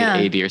 Okay, I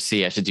did A, B, or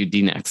C. I should do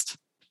D next.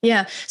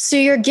 Yeah. So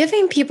you're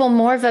giving people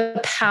more of a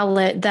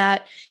palette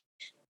that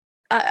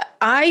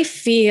I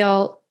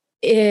feel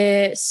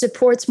it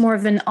supports more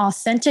of an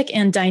authentic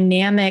and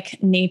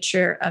dynamic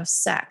nature of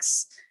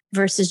sex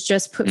versus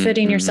just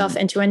fitting yourself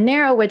into a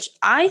narrow, which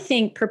I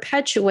think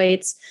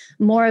perpetuates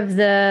more of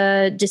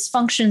the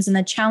dysfunctions and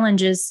the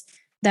challenges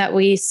that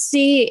we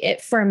see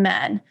it for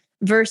men.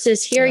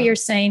 Versus here, you're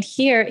saying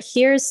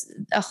here's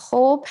a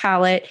whole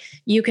palette.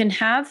 You can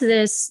have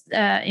this,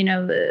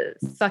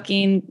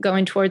 fucking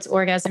going towards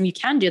orgasm. You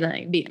can do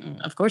that.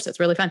 Of course, it's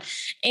really fun.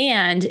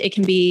 And it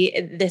can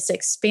be this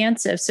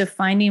expansive. So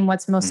finding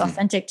what's most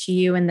authentic to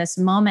you in this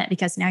moment,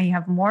 because now you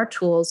have more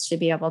tools to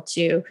be able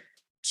to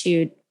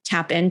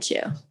tap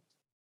into.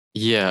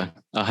 Yeah,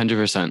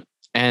 100%.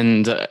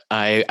 And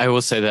I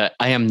will say that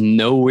I am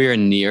nowhere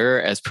near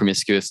as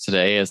promiscuous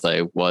today as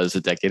I was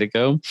a decade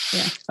ago,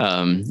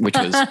 which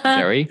was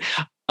very.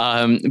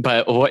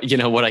 But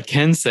what I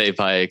can say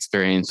by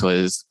experience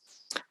was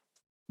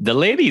the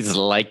ladies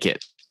like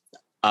it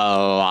a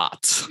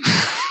lot.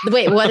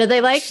 Wait, what do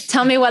they like?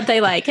 Tell me what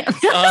they like.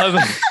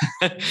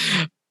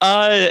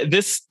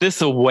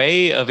 This a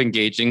way of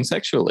engaging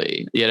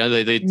sexually,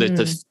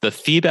 the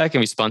feedback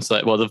in response to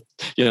that. Well,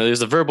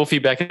 there's the verbal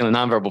feedback and the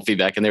nonverbal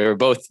feedback, and they were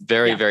both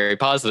very, very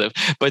positive.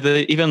 But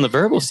even on the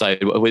verbal side,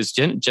 it was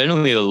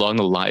generally along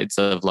the lines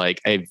of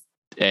like, I've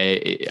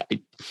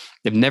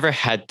never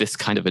had this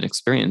kind of an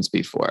experience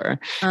before.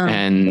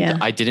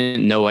 I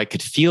didn't know I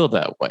could feel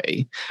that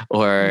way.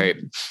 Or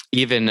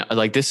even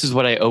like, this is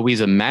what I always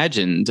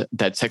imagined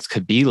that sex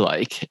could be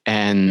like.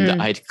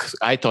 And I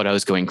thought I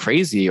was going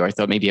crazy, or I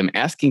thought maybe I'm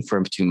asking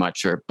for too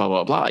much, or blah,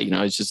 blah, blah.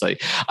 It's just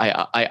like,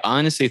 I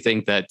honestly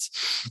think that,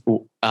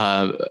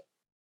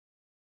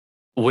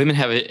 women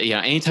have it,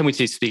 anytime we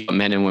speak about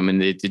men and women,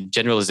 the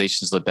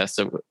generalizations are the best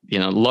of,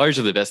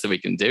 largely the best that we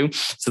can do.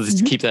 So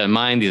just keep that in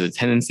mind. These are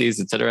tendencies,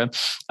 etc.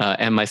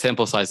 And my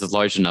sample size is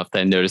large enough that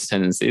I notice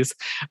tendencies.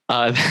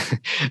 That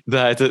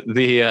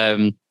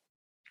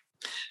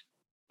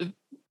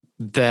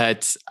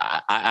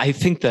I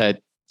think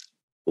that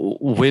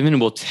women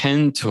will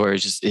tend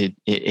towards just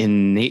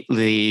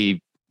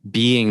innately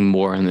being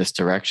more in this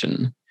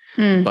direction.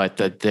 But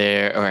that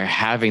they are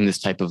having this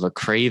type of a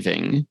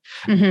craving,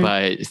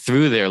 but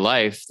through their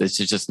life, this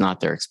is just not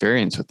their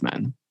experience with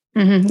men.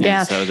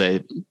 So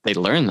they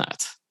learn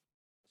that.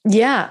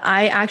 Yeah,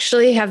 I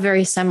actually have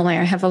very similar.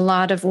 I have a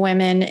lot of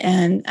women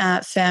and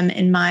femme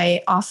in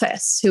my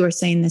office who are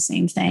saying the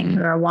same thing,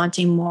 who are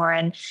wanting more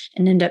and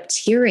end up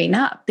tearing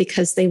up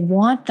because they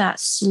want that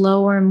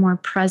slower, more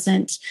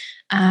present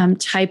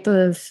type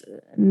of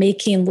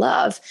making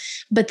love,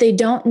 but they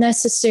don't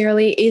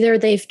necessarily, either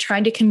they've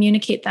tried to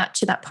communicate that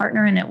to that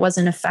partner and it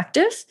wasn't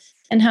effective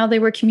in how they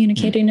were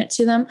communicating it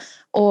to them,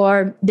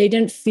 or they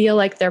didn't feel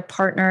like their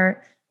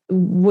partner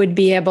would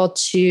be able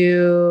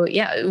to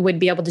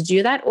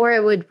do that, or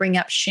it would bring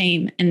up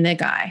shame in the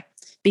guy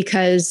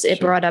because it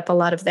brought up a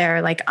lot of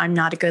their, like, I'm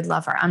not a good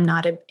lover. I'm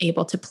not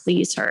able to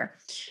please her.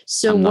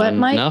 So what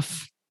might,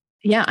 enough.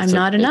 I'm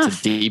not enough. It's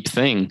a deep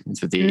thing.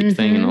 It's a deep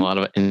thing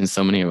in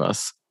so many of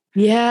us.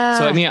 Yeah.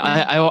 So, I mean,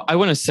 I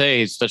want to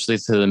say, especially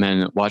to the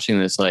men watching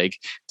this, like,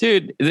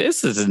 dude,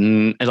 this is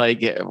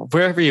like,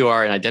 wherever you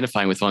are and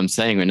identifying with what I'm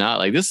saying or not,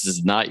 like, this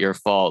is not your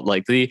fault.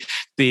 Like the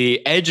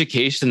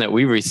education that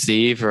we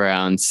receive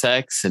around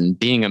sex and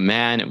being a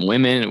man and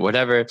women and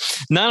whatever,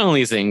 not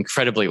only is it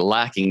incredibly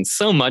lacking,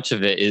 so much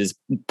of it is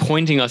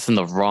pointing us in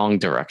the wrong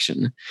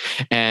direction.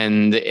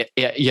 And,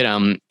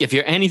 if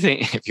you're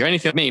anything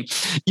like me,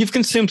 you've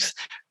consumed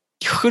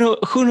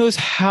who knows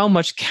how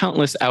much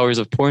countless hours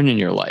of porn in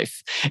your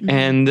life. Mm-hmm.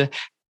 And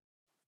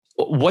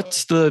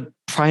what's the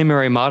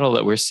primary model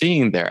that we're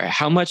seeing there?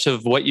 How much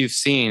of what you've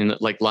seen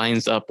like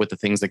lines up with the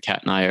things that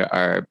Kat and I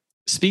are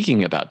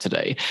speaking about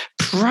today?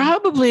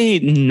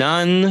 Probably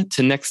none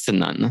to next to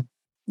none.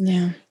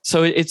 Yeah.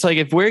 So it's like,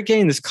 if we're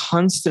getting this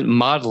constant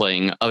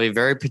modeling of a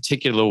very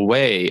particular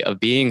way of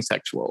being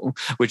sexual,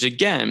 which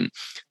again,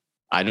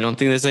 I don't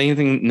think there's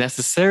anything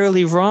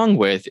necessarily wrong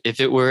with if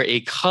it were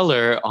a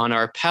color on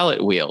our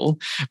palette wheel.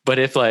 But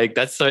if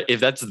that's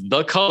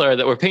the color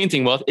that we're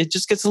painting, well, it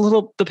just gets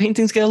the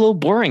paintings get a little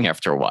boring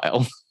after a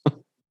while.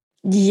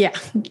 Yeah.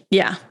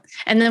 Yeah.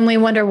 And then we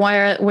wonder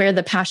where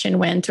the passion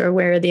went or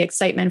where the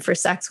excitement for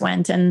sex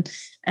went. And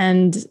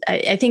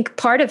I think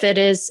part of it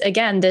is,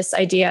 again, this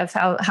idea of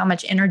how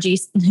much energy,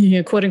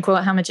 quote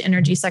unquote, how much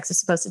energy sex is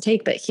supposed to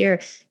take. But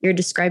here you're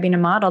describing a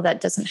model that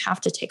doesn't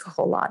have to take a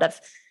whole lot of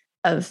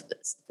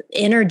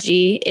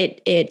energy.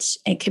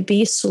 It could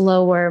be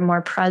slower,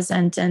 more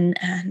present and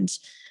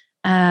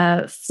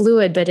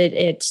fluid, but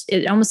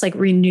it almost like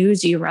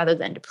renews you rather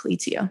than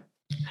depletes you.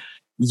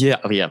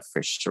 Yeah,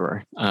 for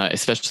sure.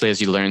 Especially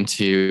as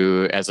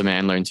you as a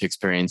man, learn to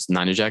experience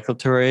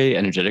non-ejaculatory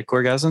energetic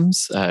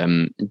orgasms.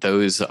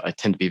 Those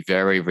tend to be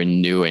very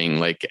renewing,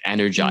 like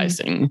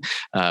energizing.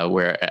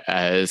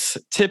 Whereas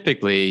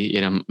typically,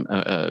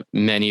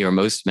 many or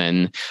most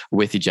men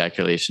with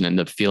ejaculation end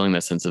up feeling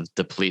that sense of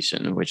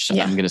depletion, which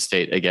I'm going to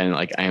state again,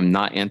 like I am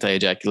not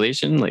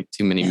anti-ejaculation. Like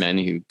too many men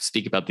who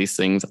speak about these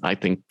things, I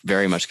think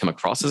very much come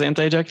across as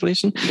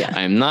anti-ejaculation. Yeah.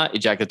 I am not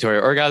ejaculatory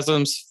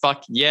orgasms.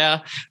 Fuck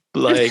yeah.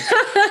 Like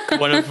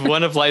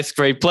one of life's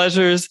great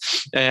pleasures,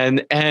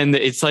 and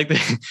it's like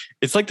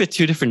the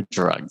two different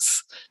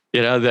drugs,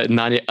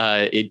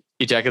 that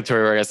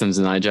ejaculatory orgasms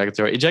and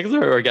non-ejaculatory.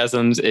 Ejaculatory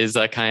orgasms is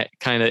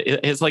kind of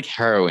it's like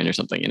heroin or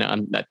something.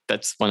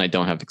 That's one I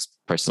don't have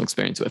personal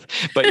experience with,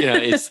 but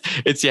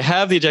it's you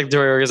have the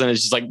ejaculatory orgasm,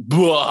 it's just like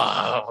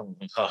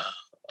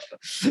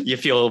you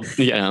feel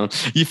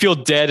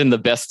dead in the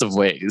best of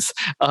ways,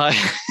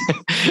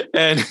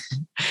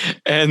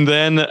 and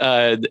then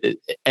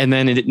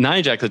in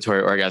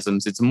non-ejaculatory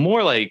orgasms, it's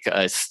more like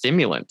a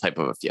stimulant type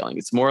of a feeling.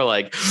 It's more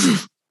like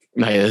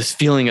this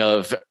feeling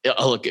of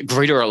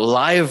greater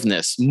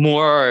aliveness,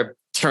 more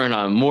turn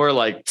on, more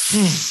like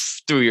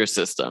through your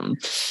system.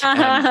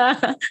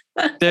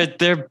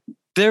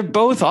 They're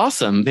both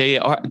awesome. They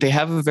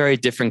have a very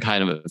different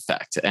kind of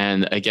effect.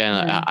 And again,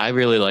 I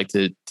really like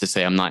to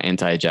say I'm not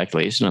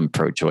anti-ejaculation. I'm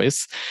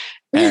pro-choice.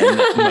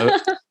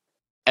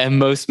 And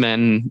most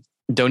men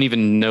don't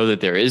even know that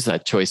there is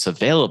that choice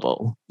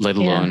available, let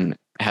alone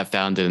have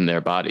found it in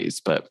their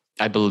bodies. But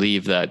I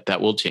believe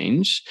that will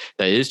change.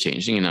 That is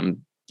changing. And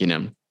I'm,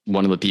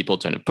 one of the people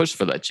trying to push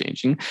for that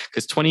changing.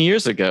 Because 20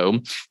 years ago,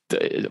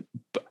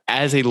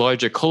 as a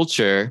larger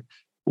culture,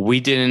 we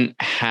didn't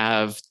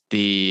have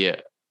the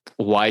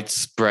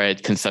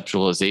widespread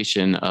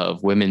conceptualization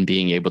of women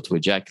being able to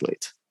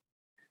ejaculate.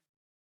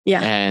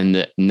 Yeah.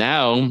 And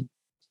now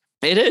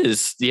it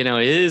is, it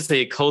is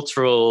a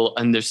cultural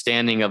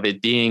understanding of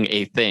it being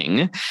a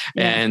thing.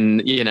 Yeah.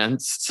 And,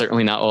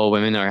 certainly not all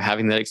women are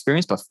having that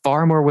experience, but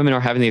far more women are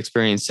having the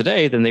experience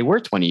today than they were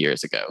 20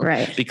 years ago.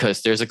 Right.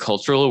 Because there's a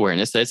cultural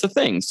awareness that it's a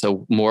thing.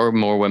 So more and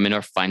more women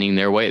are finding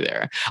their way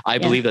there. I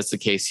believe that's the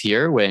case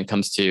here when it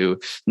comes to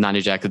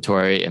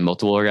non-ejaculatory and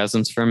multiple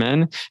orgasms for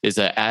men, is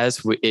that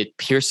as it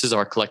pierces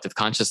our collective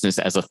consciousness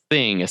as a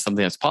thing, as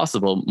something that's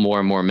possible, more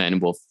and more men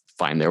will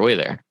find their way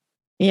there.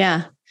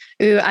 Yeah.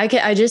 Ooh,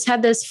 I just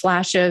had this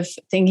flash of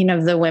thinking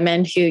of the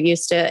women who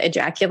used to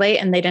ejaculate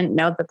and they didn't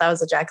know that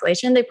was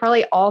ejaculation. They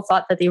probably all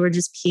thought that they were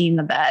just peeing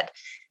the bed,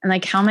 and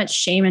like how much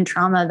shame and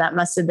trauma that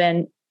must have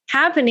been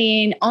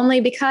happening only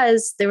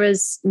because there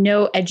was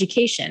no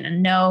education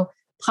and no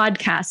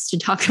podcast to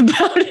talk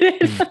about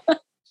it.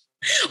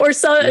 Or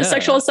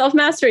sexual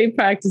self-mastery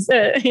practice.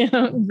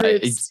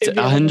 It's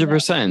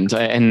 100%.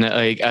 And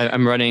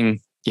I'm running,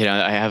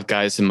 I have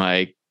guys in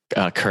my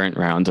current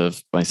round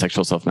of my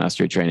sexual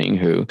self-mastery training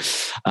who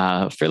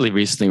fairly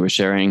recently were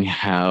sharing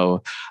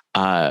how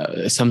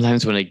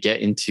sometimes when I get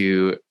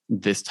into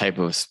this type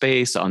of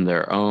space on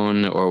their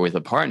own or with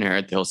a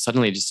partner, they'll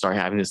suddenly just start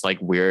having this like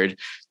weird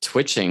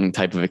twitching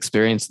type of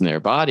experience in their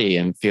body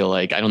and feel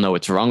like, I don't know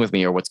what's wrong with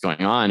me or what's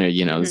going on,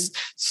 or,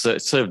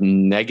 sort of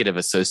negative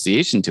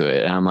association to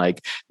it. And I'm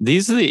like,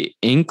 these are the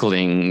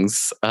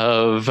inklings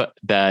of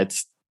that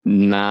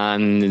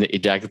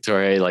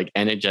non-ejaculatory, like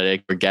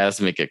energetic,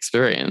 orgasmic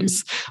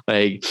experience.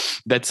 Like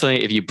that's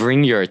like, if you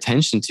bring your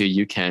attention to,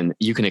 you can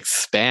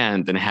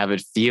expand and have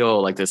it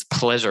feel like this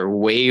pleasure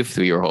wave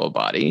through your whole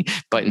body.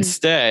 But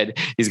instead,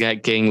 he's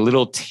getting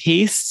little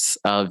tastes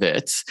of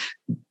it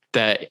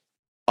that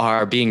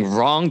are being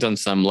wronged on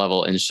some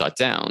level and shut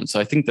down. So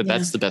I think that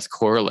that's the best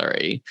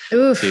corollary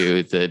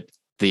to the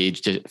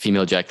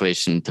female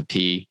ejaculation to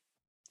pee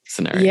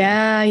scenario.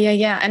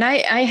 Yeah. And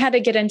I had to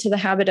get into the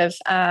habit of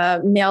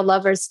male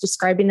lovers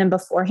describing them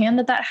beforehand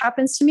that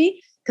happens to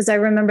me. Because I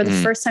remember the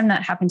first time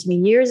that happened to me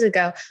years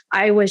ago,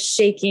 I was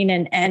shaking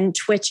and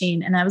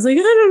twitching. And I was like,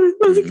 I don't know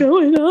what's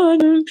going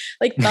on.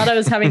 Like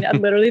I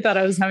literally thought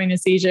I was having a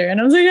seizure. And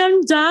I was like,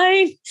 I'm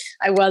dying.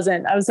 I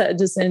wasn't. I was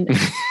just in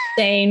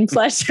insane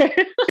pleasure.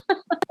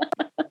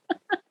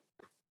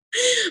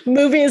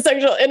 Moving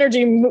sexual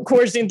energy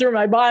coursing through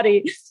my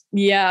body.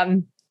 Yeah.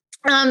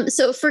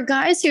 So for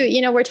guys who,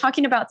 we're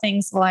talking about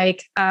things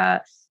like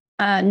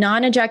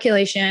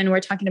non-ejaculation,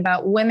 we're talking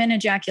about women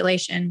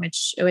ejaculation,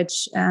 which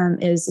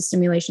is the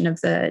stimulation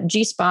of the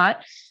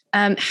G-spot.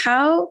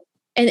 How,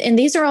 and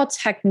these are all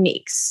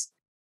techniques.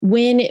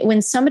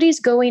 When somebody's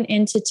going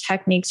into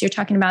techniques, you're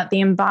talking about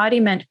the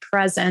embodiment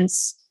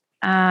presence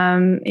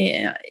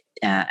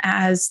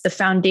as the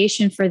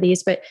foundation for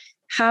these, but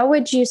how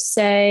would you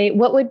say,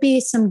 what would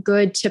be some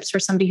good tips for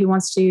somebody who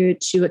wants to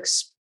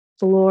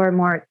explore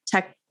more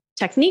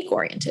technique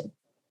oriented?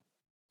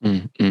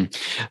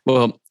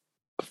 Well,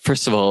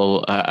 first of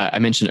all, I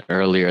mentioned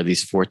earlier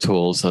these 4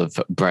 tools of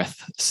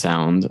breath,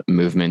 sound,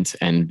 movement,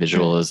 and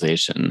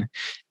visualization.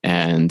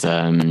 And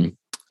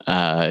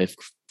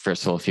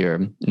first of all, if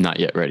you're not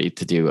yet ready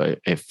to do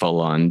a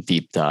full-on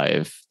deep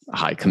dive,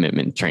 high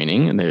commitment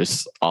training, and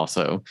there's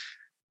also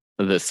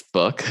this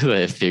book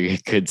that, if you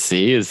could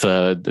see, is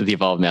The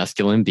Evolved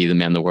Masculine, Be the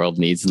Man the World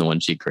Needs and the One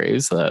She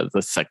Craves.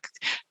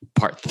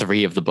 Part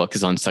 3 of the book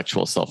is on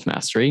sexual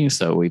self-mastery.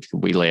 So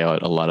we lay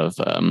out a lot of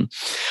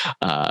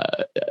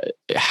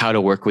how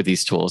to work with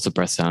these tools of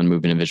breath, sound,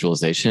 movement, and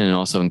visualization, and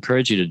also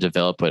encourage you to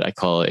develop what I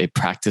call a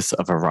practice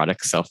of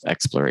erotic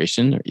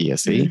self-exploration, or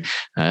ESE,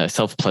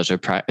 self-pleasure,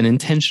 an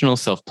intentional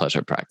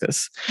self-pleasure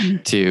practice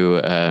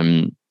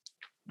to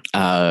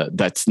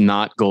that's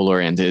not goal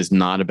oriented, is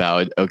not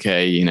about,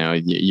 okay,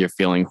 you're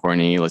feeling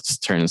horny, let's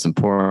turn some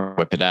porn,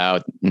 whip it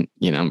out,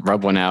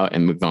 rub one out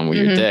and move on with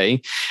your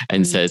day.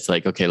 And so it's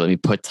like, okay, let me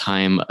put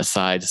time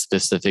aside to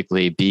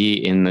specifically be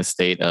in the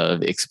state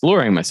of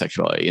exploring my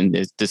sexuality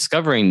and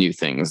discovering new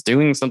things,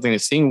 doing something,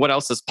 seeing what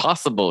else is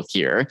possible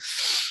here.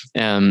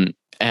 And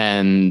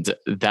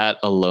that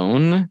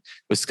alone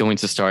was going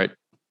to start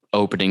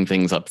opening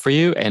things up for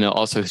you, and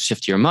also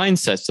shift your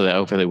mindset so that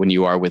hopefully when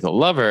you are with a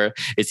lover,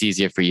 it's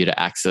easier for you to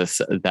access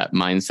that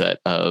mindset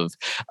of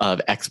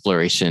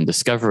exploration,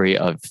 discovery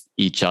of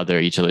each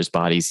other's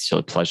bodies, each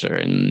other's pleasure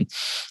and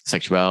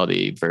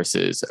sexuality,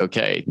 versus,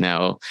 okay,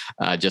 now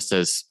just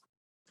as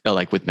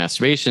like with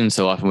masturbation,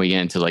 so often we get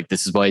into like,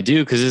 this is what I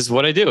do because this is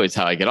what I do, it's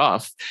how I get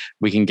off.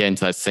 We can get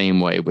into that same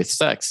way with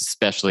sex,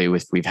 especially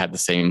if we've had the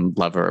same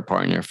lover or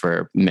partner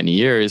for many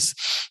years.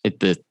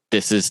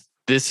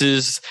 This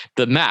is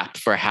the map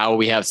for how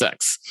we have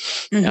sex.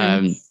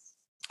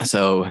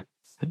 So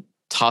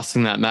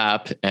tossing that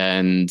map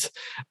and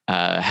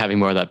having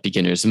more of that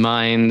beginner's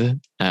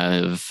mind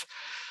of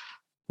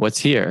what's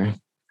here.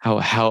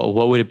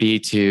 What would it be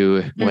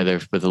to, whether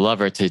with a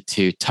lover,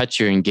 to touch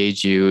you,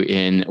 engage you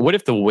in, what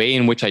if the way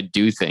in which I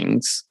do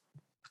things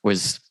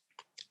was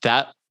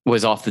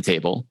off the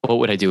table? What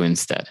would I do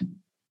instead?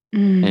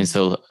 And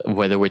so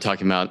whether we're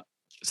talking about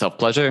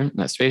self-pleasure,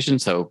 masturbation.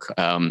 So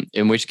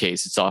in which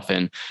case it's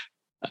often,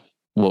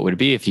 what would it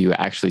be if you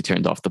actually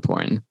turned off the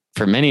porn?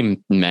 For many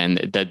men,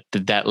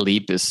 that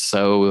leap is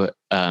so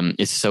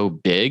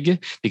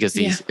big because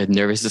the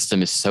nervous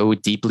system is so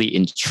deeply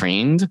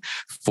entrained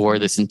for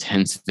this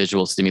intense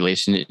visual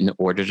stimulation in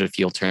order to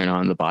feel turn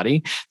on the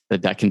body,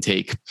 that can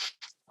take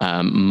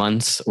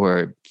months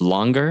or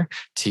longer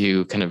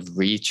to kind of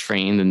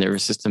retrain the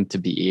nervous system to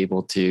be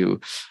able to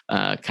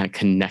kind of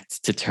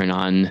connect to turn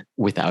on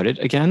without it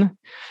again.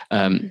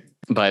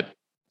 But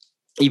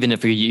even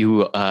if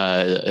you,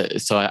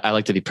 so I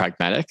like to be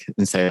pragmatic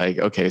and say like,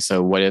 okay,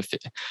 so what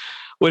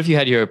if you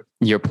had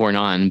your porn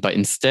on, but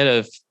instead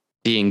of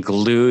being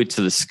glued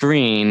to the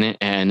screen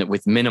and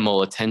with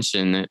minimal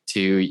attention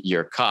to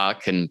your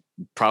cock and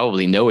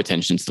probably no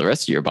attention to the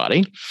rest of your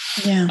body,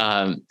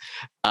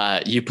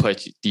 you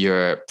put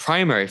your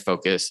primary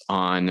focus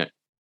on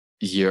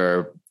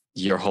your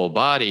whole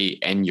body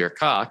and your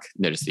cock.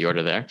 Notice the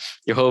order there.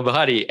 Your whole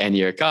body and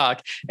your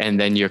cock, and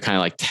then you're kind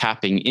of like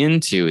tapping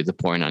into the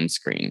porn on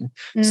screen.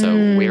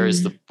 So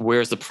where's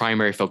the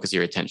primary focus of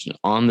your attention?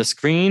 On the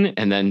screen,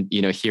 and then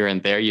here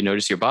and there you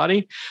notice your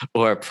body,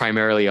 or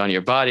primarily on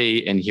your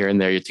body and here and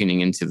there you're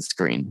tuning into the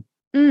screen?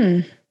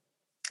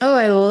 Oh,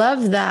 I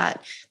love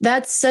that.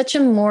 That's such a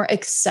more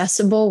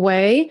accessible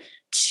way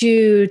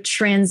to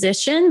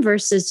transition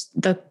versus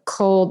the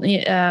cold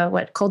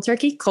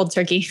turkey? Cold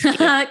turkey.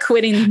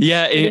 Quitting.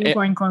 Yeah.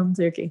 Cold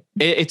turkey.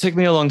 It took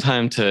me a long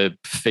time to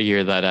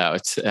figure that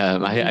out.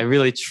 I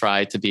really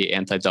tried to be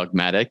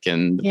anti-dogmatic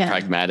and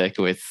pragmatic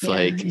with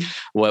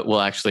what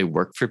will actually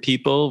work for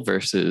people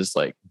versus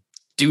like,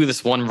 do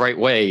this one right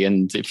way.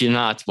 And if you're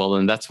not, well,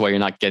 then that's why you're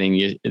not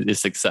getting the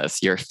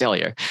success. You're a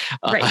failure.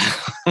 Right.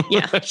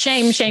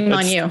 Shame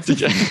on you.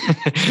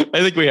 I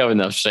think we have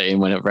enough shame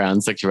when it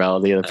around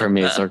sexuality that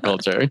permeates our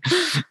culture.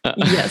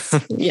 Yes.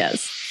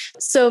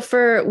 So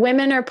for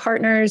women or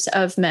partners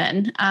of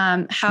men,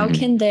 how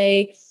can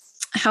they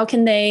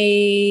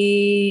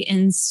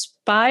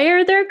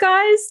inspire their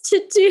guys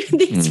to do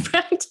these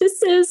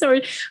practices or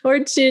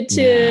to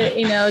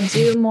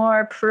do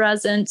more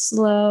present,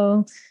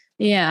 slow?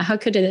 Yeah. How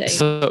could it?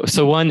 So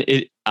one,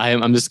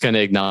 I'm just going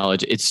to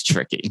acknowledge it's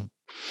tricky.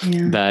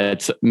 Yeah.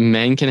 That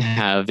men can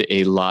have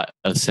a lot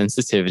of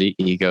sensitivity,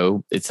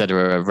 ego,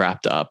 etc.,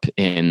 wrapped up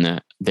in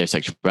their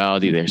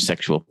sexuality, their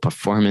sexual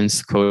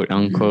performance, quote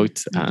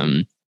unquote,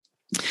 and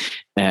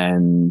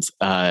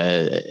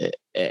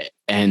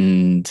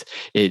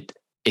it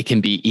can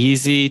be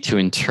easy to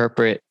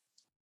interpret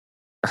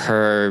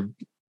her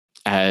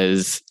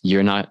as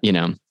you're not,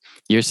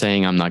 you're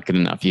saying I'm not good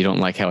enough. You don't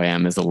like how I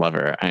am as a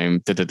lover. I'm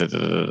da da da da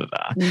da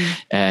da.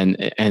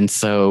 And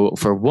so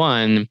for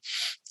one,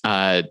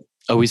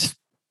 always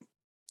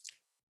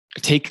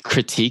take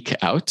critique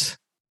out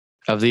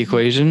of the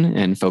equation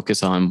and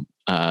focus on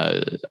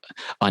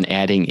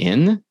adding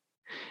in.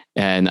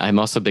 And I'm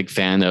also a big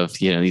fan of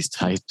these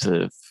types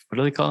of, what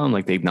do they call them?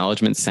 Like the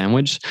acknowledgement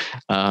sandwich.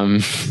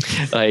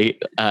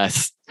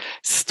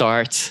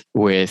 Start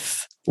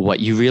with what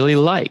you really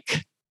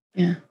like.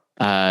 Yeah.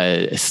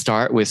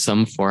 Start with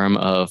some form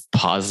of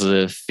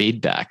positive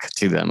feedback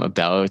to them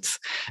about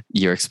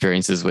your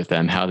experiences with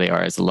them, how they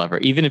are as a lover,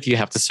 even if you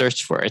have to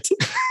search for it.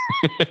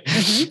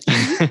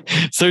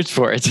 Search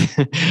for it.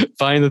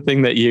 Find the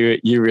thing that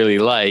you really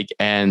like,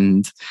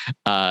 and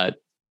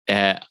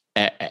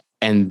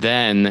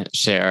then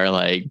share,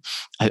 like,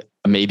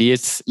 maybe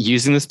it's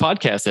using this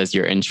podcast as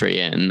your entry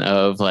in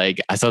of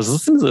like, I was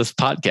listening to this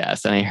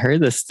podcast and I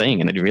heard this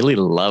thing and I'd really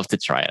love to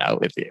try it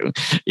out with you.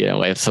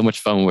 I have so much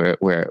fun when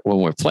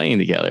we're playing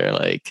together.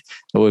 Like,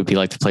 what would it be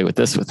like to play with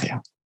this with you?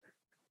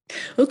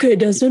 Okay,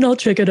 Dustin, I'll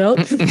check it out.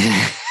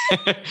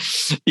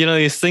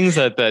 These things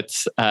that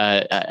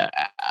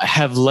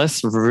have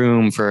less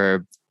room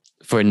for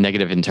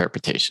negative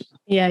interpretation.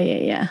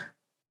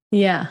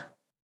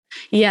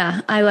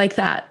 Yeah, I like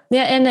that.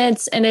 Yeah, and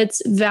it's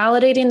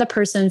validating the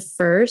person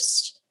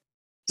first,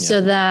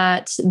 so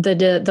that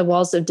the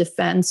walls of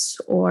defense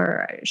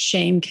or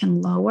shame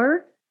can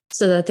lower,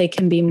 so that they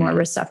can be more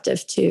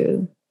receptive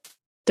to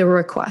the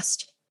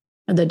request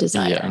or the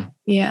desire.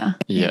 Yeah.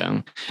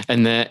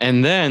 And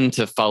then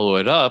to follow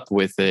it up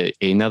with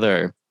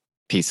another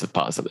piece of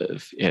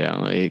positive,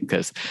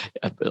 because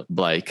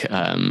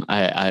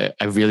I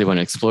really want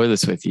to explore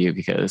this with you,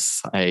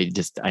 because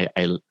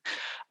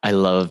I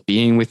love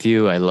being with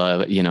you. I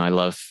love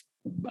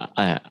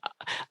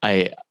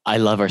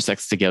our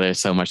sex together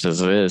so much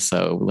as it is.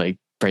 So like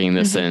bringing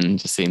this in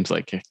just seems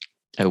like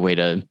a way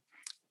to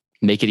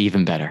make it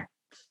even better.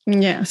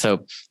 Yeah.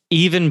 So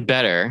even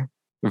better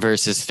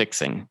versus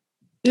fixing.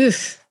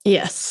 Oof.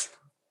 Yes.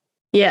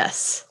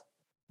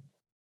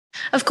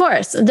 Of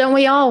course. Don't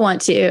we all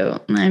want to?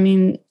 I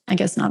mean, I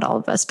guess not all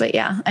of us, but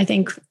yeah, I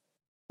think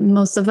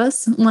most of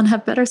us want to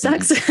have better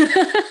sex.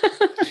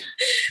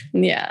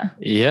 Yeah.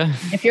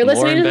 If you're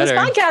listening to this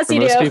podcast,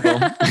 you do.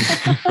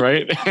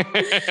 Right?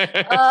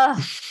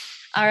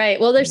 All right.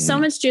 Well, there's so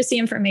much juicy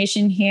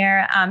information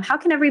here. How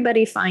can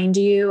everybody find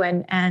you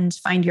and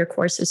find your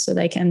courses so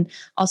they can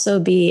also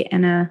be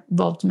an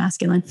evolved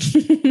masculine?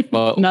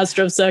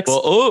 Master of sex.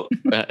 Well,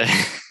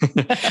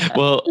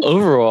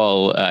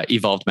 overall,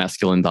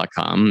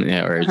 evolvedmasculine.com,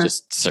 or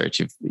just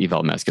search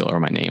Evolved Masculine or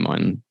my name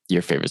on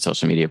your favorite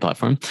social media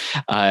platform.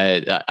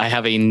 I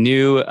have a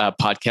new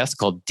podcast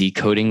called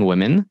Decoding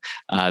Women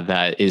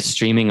that is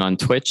streaming on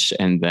Twitch.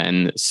 And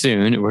then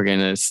soon we're going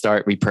to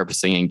start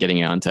repurposing and getting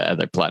it onto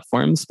other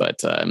platforms.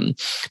 But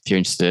if you're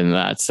interested in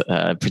that,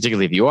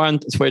 particularly if you are on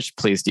Twitch,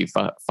 please do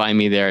find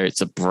me there.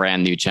 It's a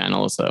brand new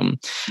channel, so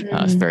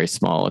it's very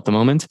small at the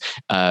moment.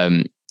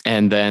 And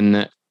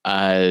then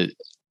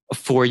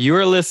for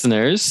your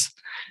listeners,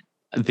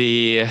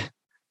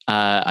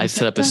 I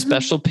set up a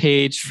special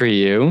page for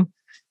you.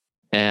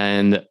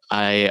 And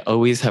I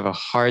always have a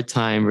hard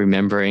time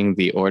remembering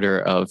the order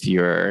of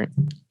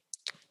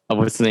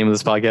what's the name of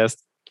this podcast?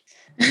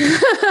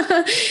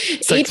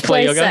 Eat,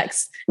 Play,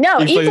 Sex.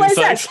 No, Eat, Play,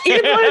 Sex.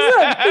 Eat, Play,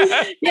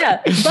 Sex.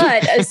 Yeah.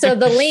 But so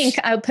the link,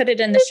 I'll put it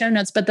in the show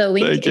notes, but the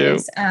link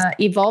is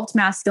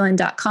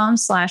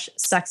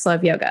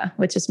evolvedmasculine.com/sexloveyoga,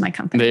 which is my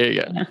company. There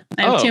you go.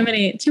 I have too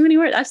many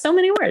words. I have so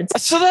many words.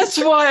 So that's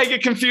why I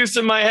get confused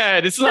in my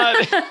head. It's not.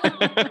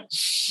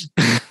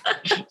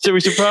 So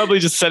we should probably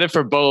just set it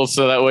for both,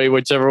 so that way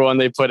whichever one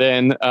they put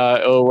in,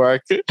 it'll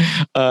work.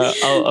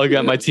 I'll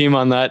get my team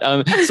on that.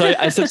 So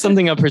I set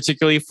something up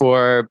particularly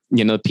for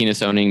the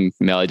penis owning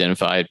male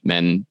identified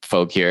men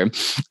folk here,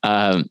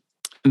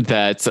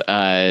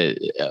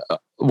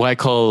 what I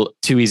call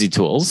 2 easy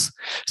tools.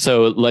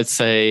 So let's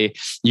say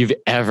you've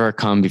ever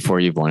come before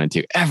you've wanted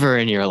to, ever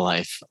in your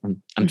life.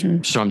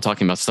 I'm sure I'm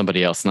talking about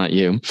somebody else, not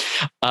you.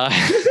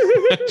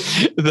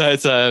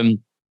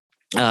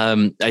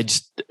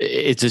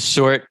 It's a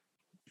short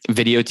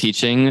video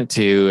teaching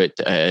to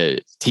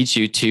teach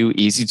you 2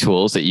 easy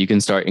tools that you can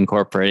start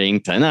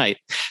incorporating tonight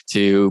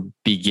to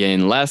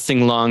begin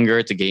lasting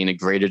longer, to gain a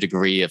greater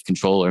degree of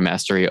control or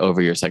mastery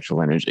over your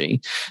sexual energy.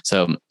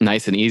 So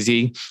nice and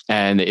easy.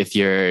 And if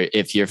you're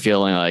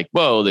feeling like,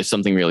 whoa, there's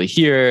something really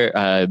here,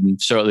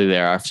 shortly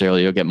thereafter,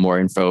 you'll get more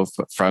info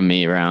from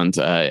me around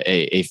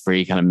a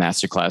free kind of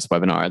masterclass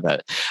webinar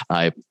that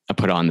I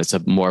put on. That's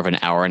more of an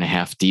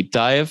hour-and-a-half deep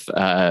dive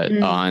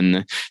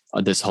on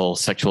this whole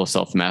sexual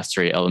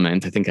self-mastery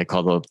element. I think I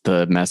call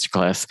the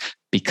masterclass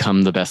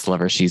 "Become the Best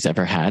Lover She's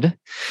Ever Had."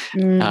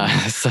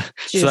 So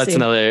that's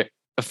another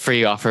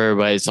free offer,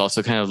 but it's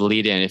also kind of the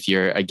lead in. If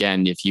you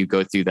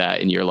go through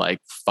that and you're like,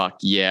 fuck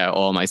yeah,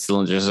 all my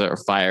cylinders are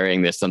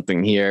firing, there's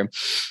something here.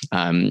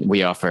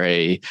 We offer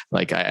I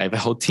have a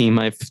whole team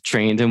I've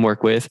trained and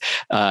work with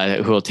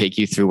who will take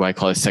you through what I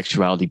call a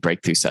sexuality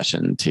breakthrough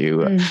session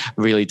to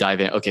really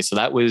dive in. Okay, so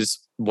that was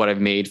what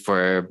I've made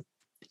for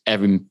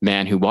every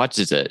man who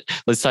watches it.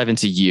 Let's dive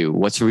into you.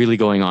 What's really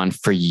going on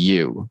for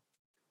you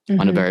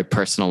on a very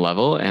personal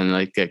level, and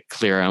like get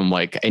clear on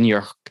like in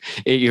your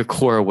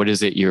core, what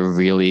is it you're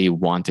really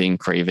wanting,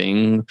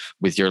 craving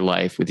with your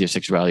life, with your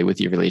sexuality, with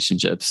your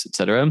relationships,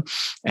 etc.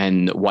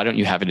 And why don't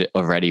you have it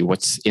already?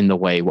 What's in the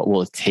way? What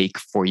will it take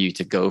for you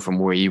to go from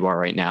where you are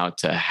right now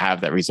to have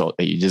that result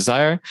that you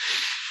desire?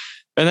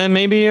 And then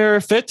maybe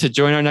you're fit to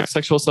join our next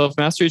sexual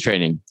self-mastery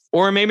training,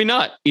 or maybe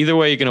not. Either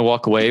way, you're going to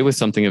walk away with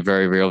something of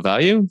very real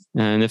value.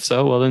 And if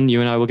so, well, then you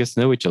and I will get to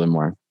know each other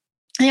more.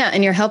 Yeah.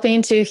 And you're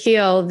helping to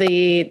heal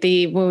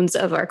the wounds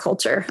of our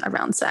culture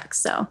around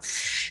sex. So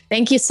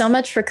thank you so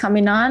much for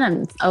coming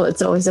on.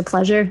 It's always a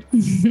pleasure.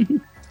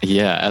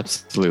 Yeah,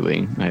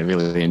 absolutely. I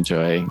really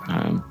enjoy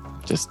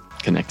just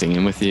connecting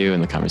in with you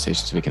and the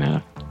conversations we can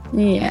have.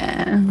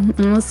 Yeah. And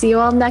we'll see you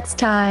all next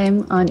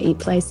time on Eat,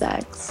 Play,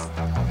 Sex.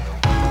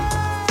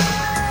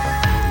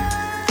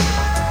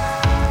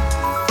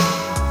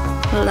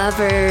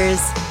 Lovers,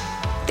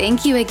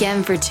 thank you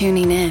again for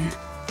tuning in.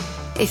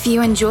 If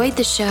you enjoyed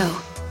the show,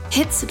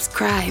 hit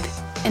subscribe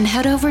and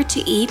head over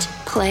to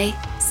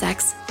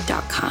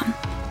eatplaysex.com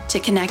to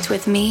connect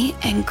with me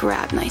and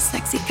grab my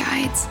sexy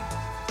guides.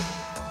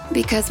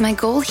 Because my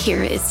goal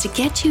here is to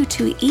get you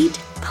to eat,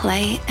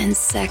 play, and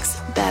sex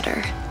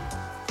better,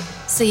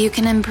 so you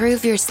can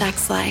improve your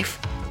sex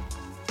life,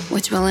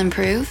 which will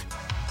improve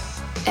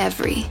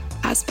every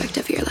aspect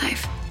of your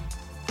life.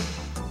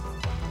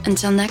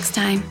 Until next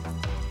time,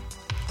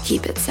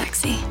 keep it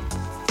sexy.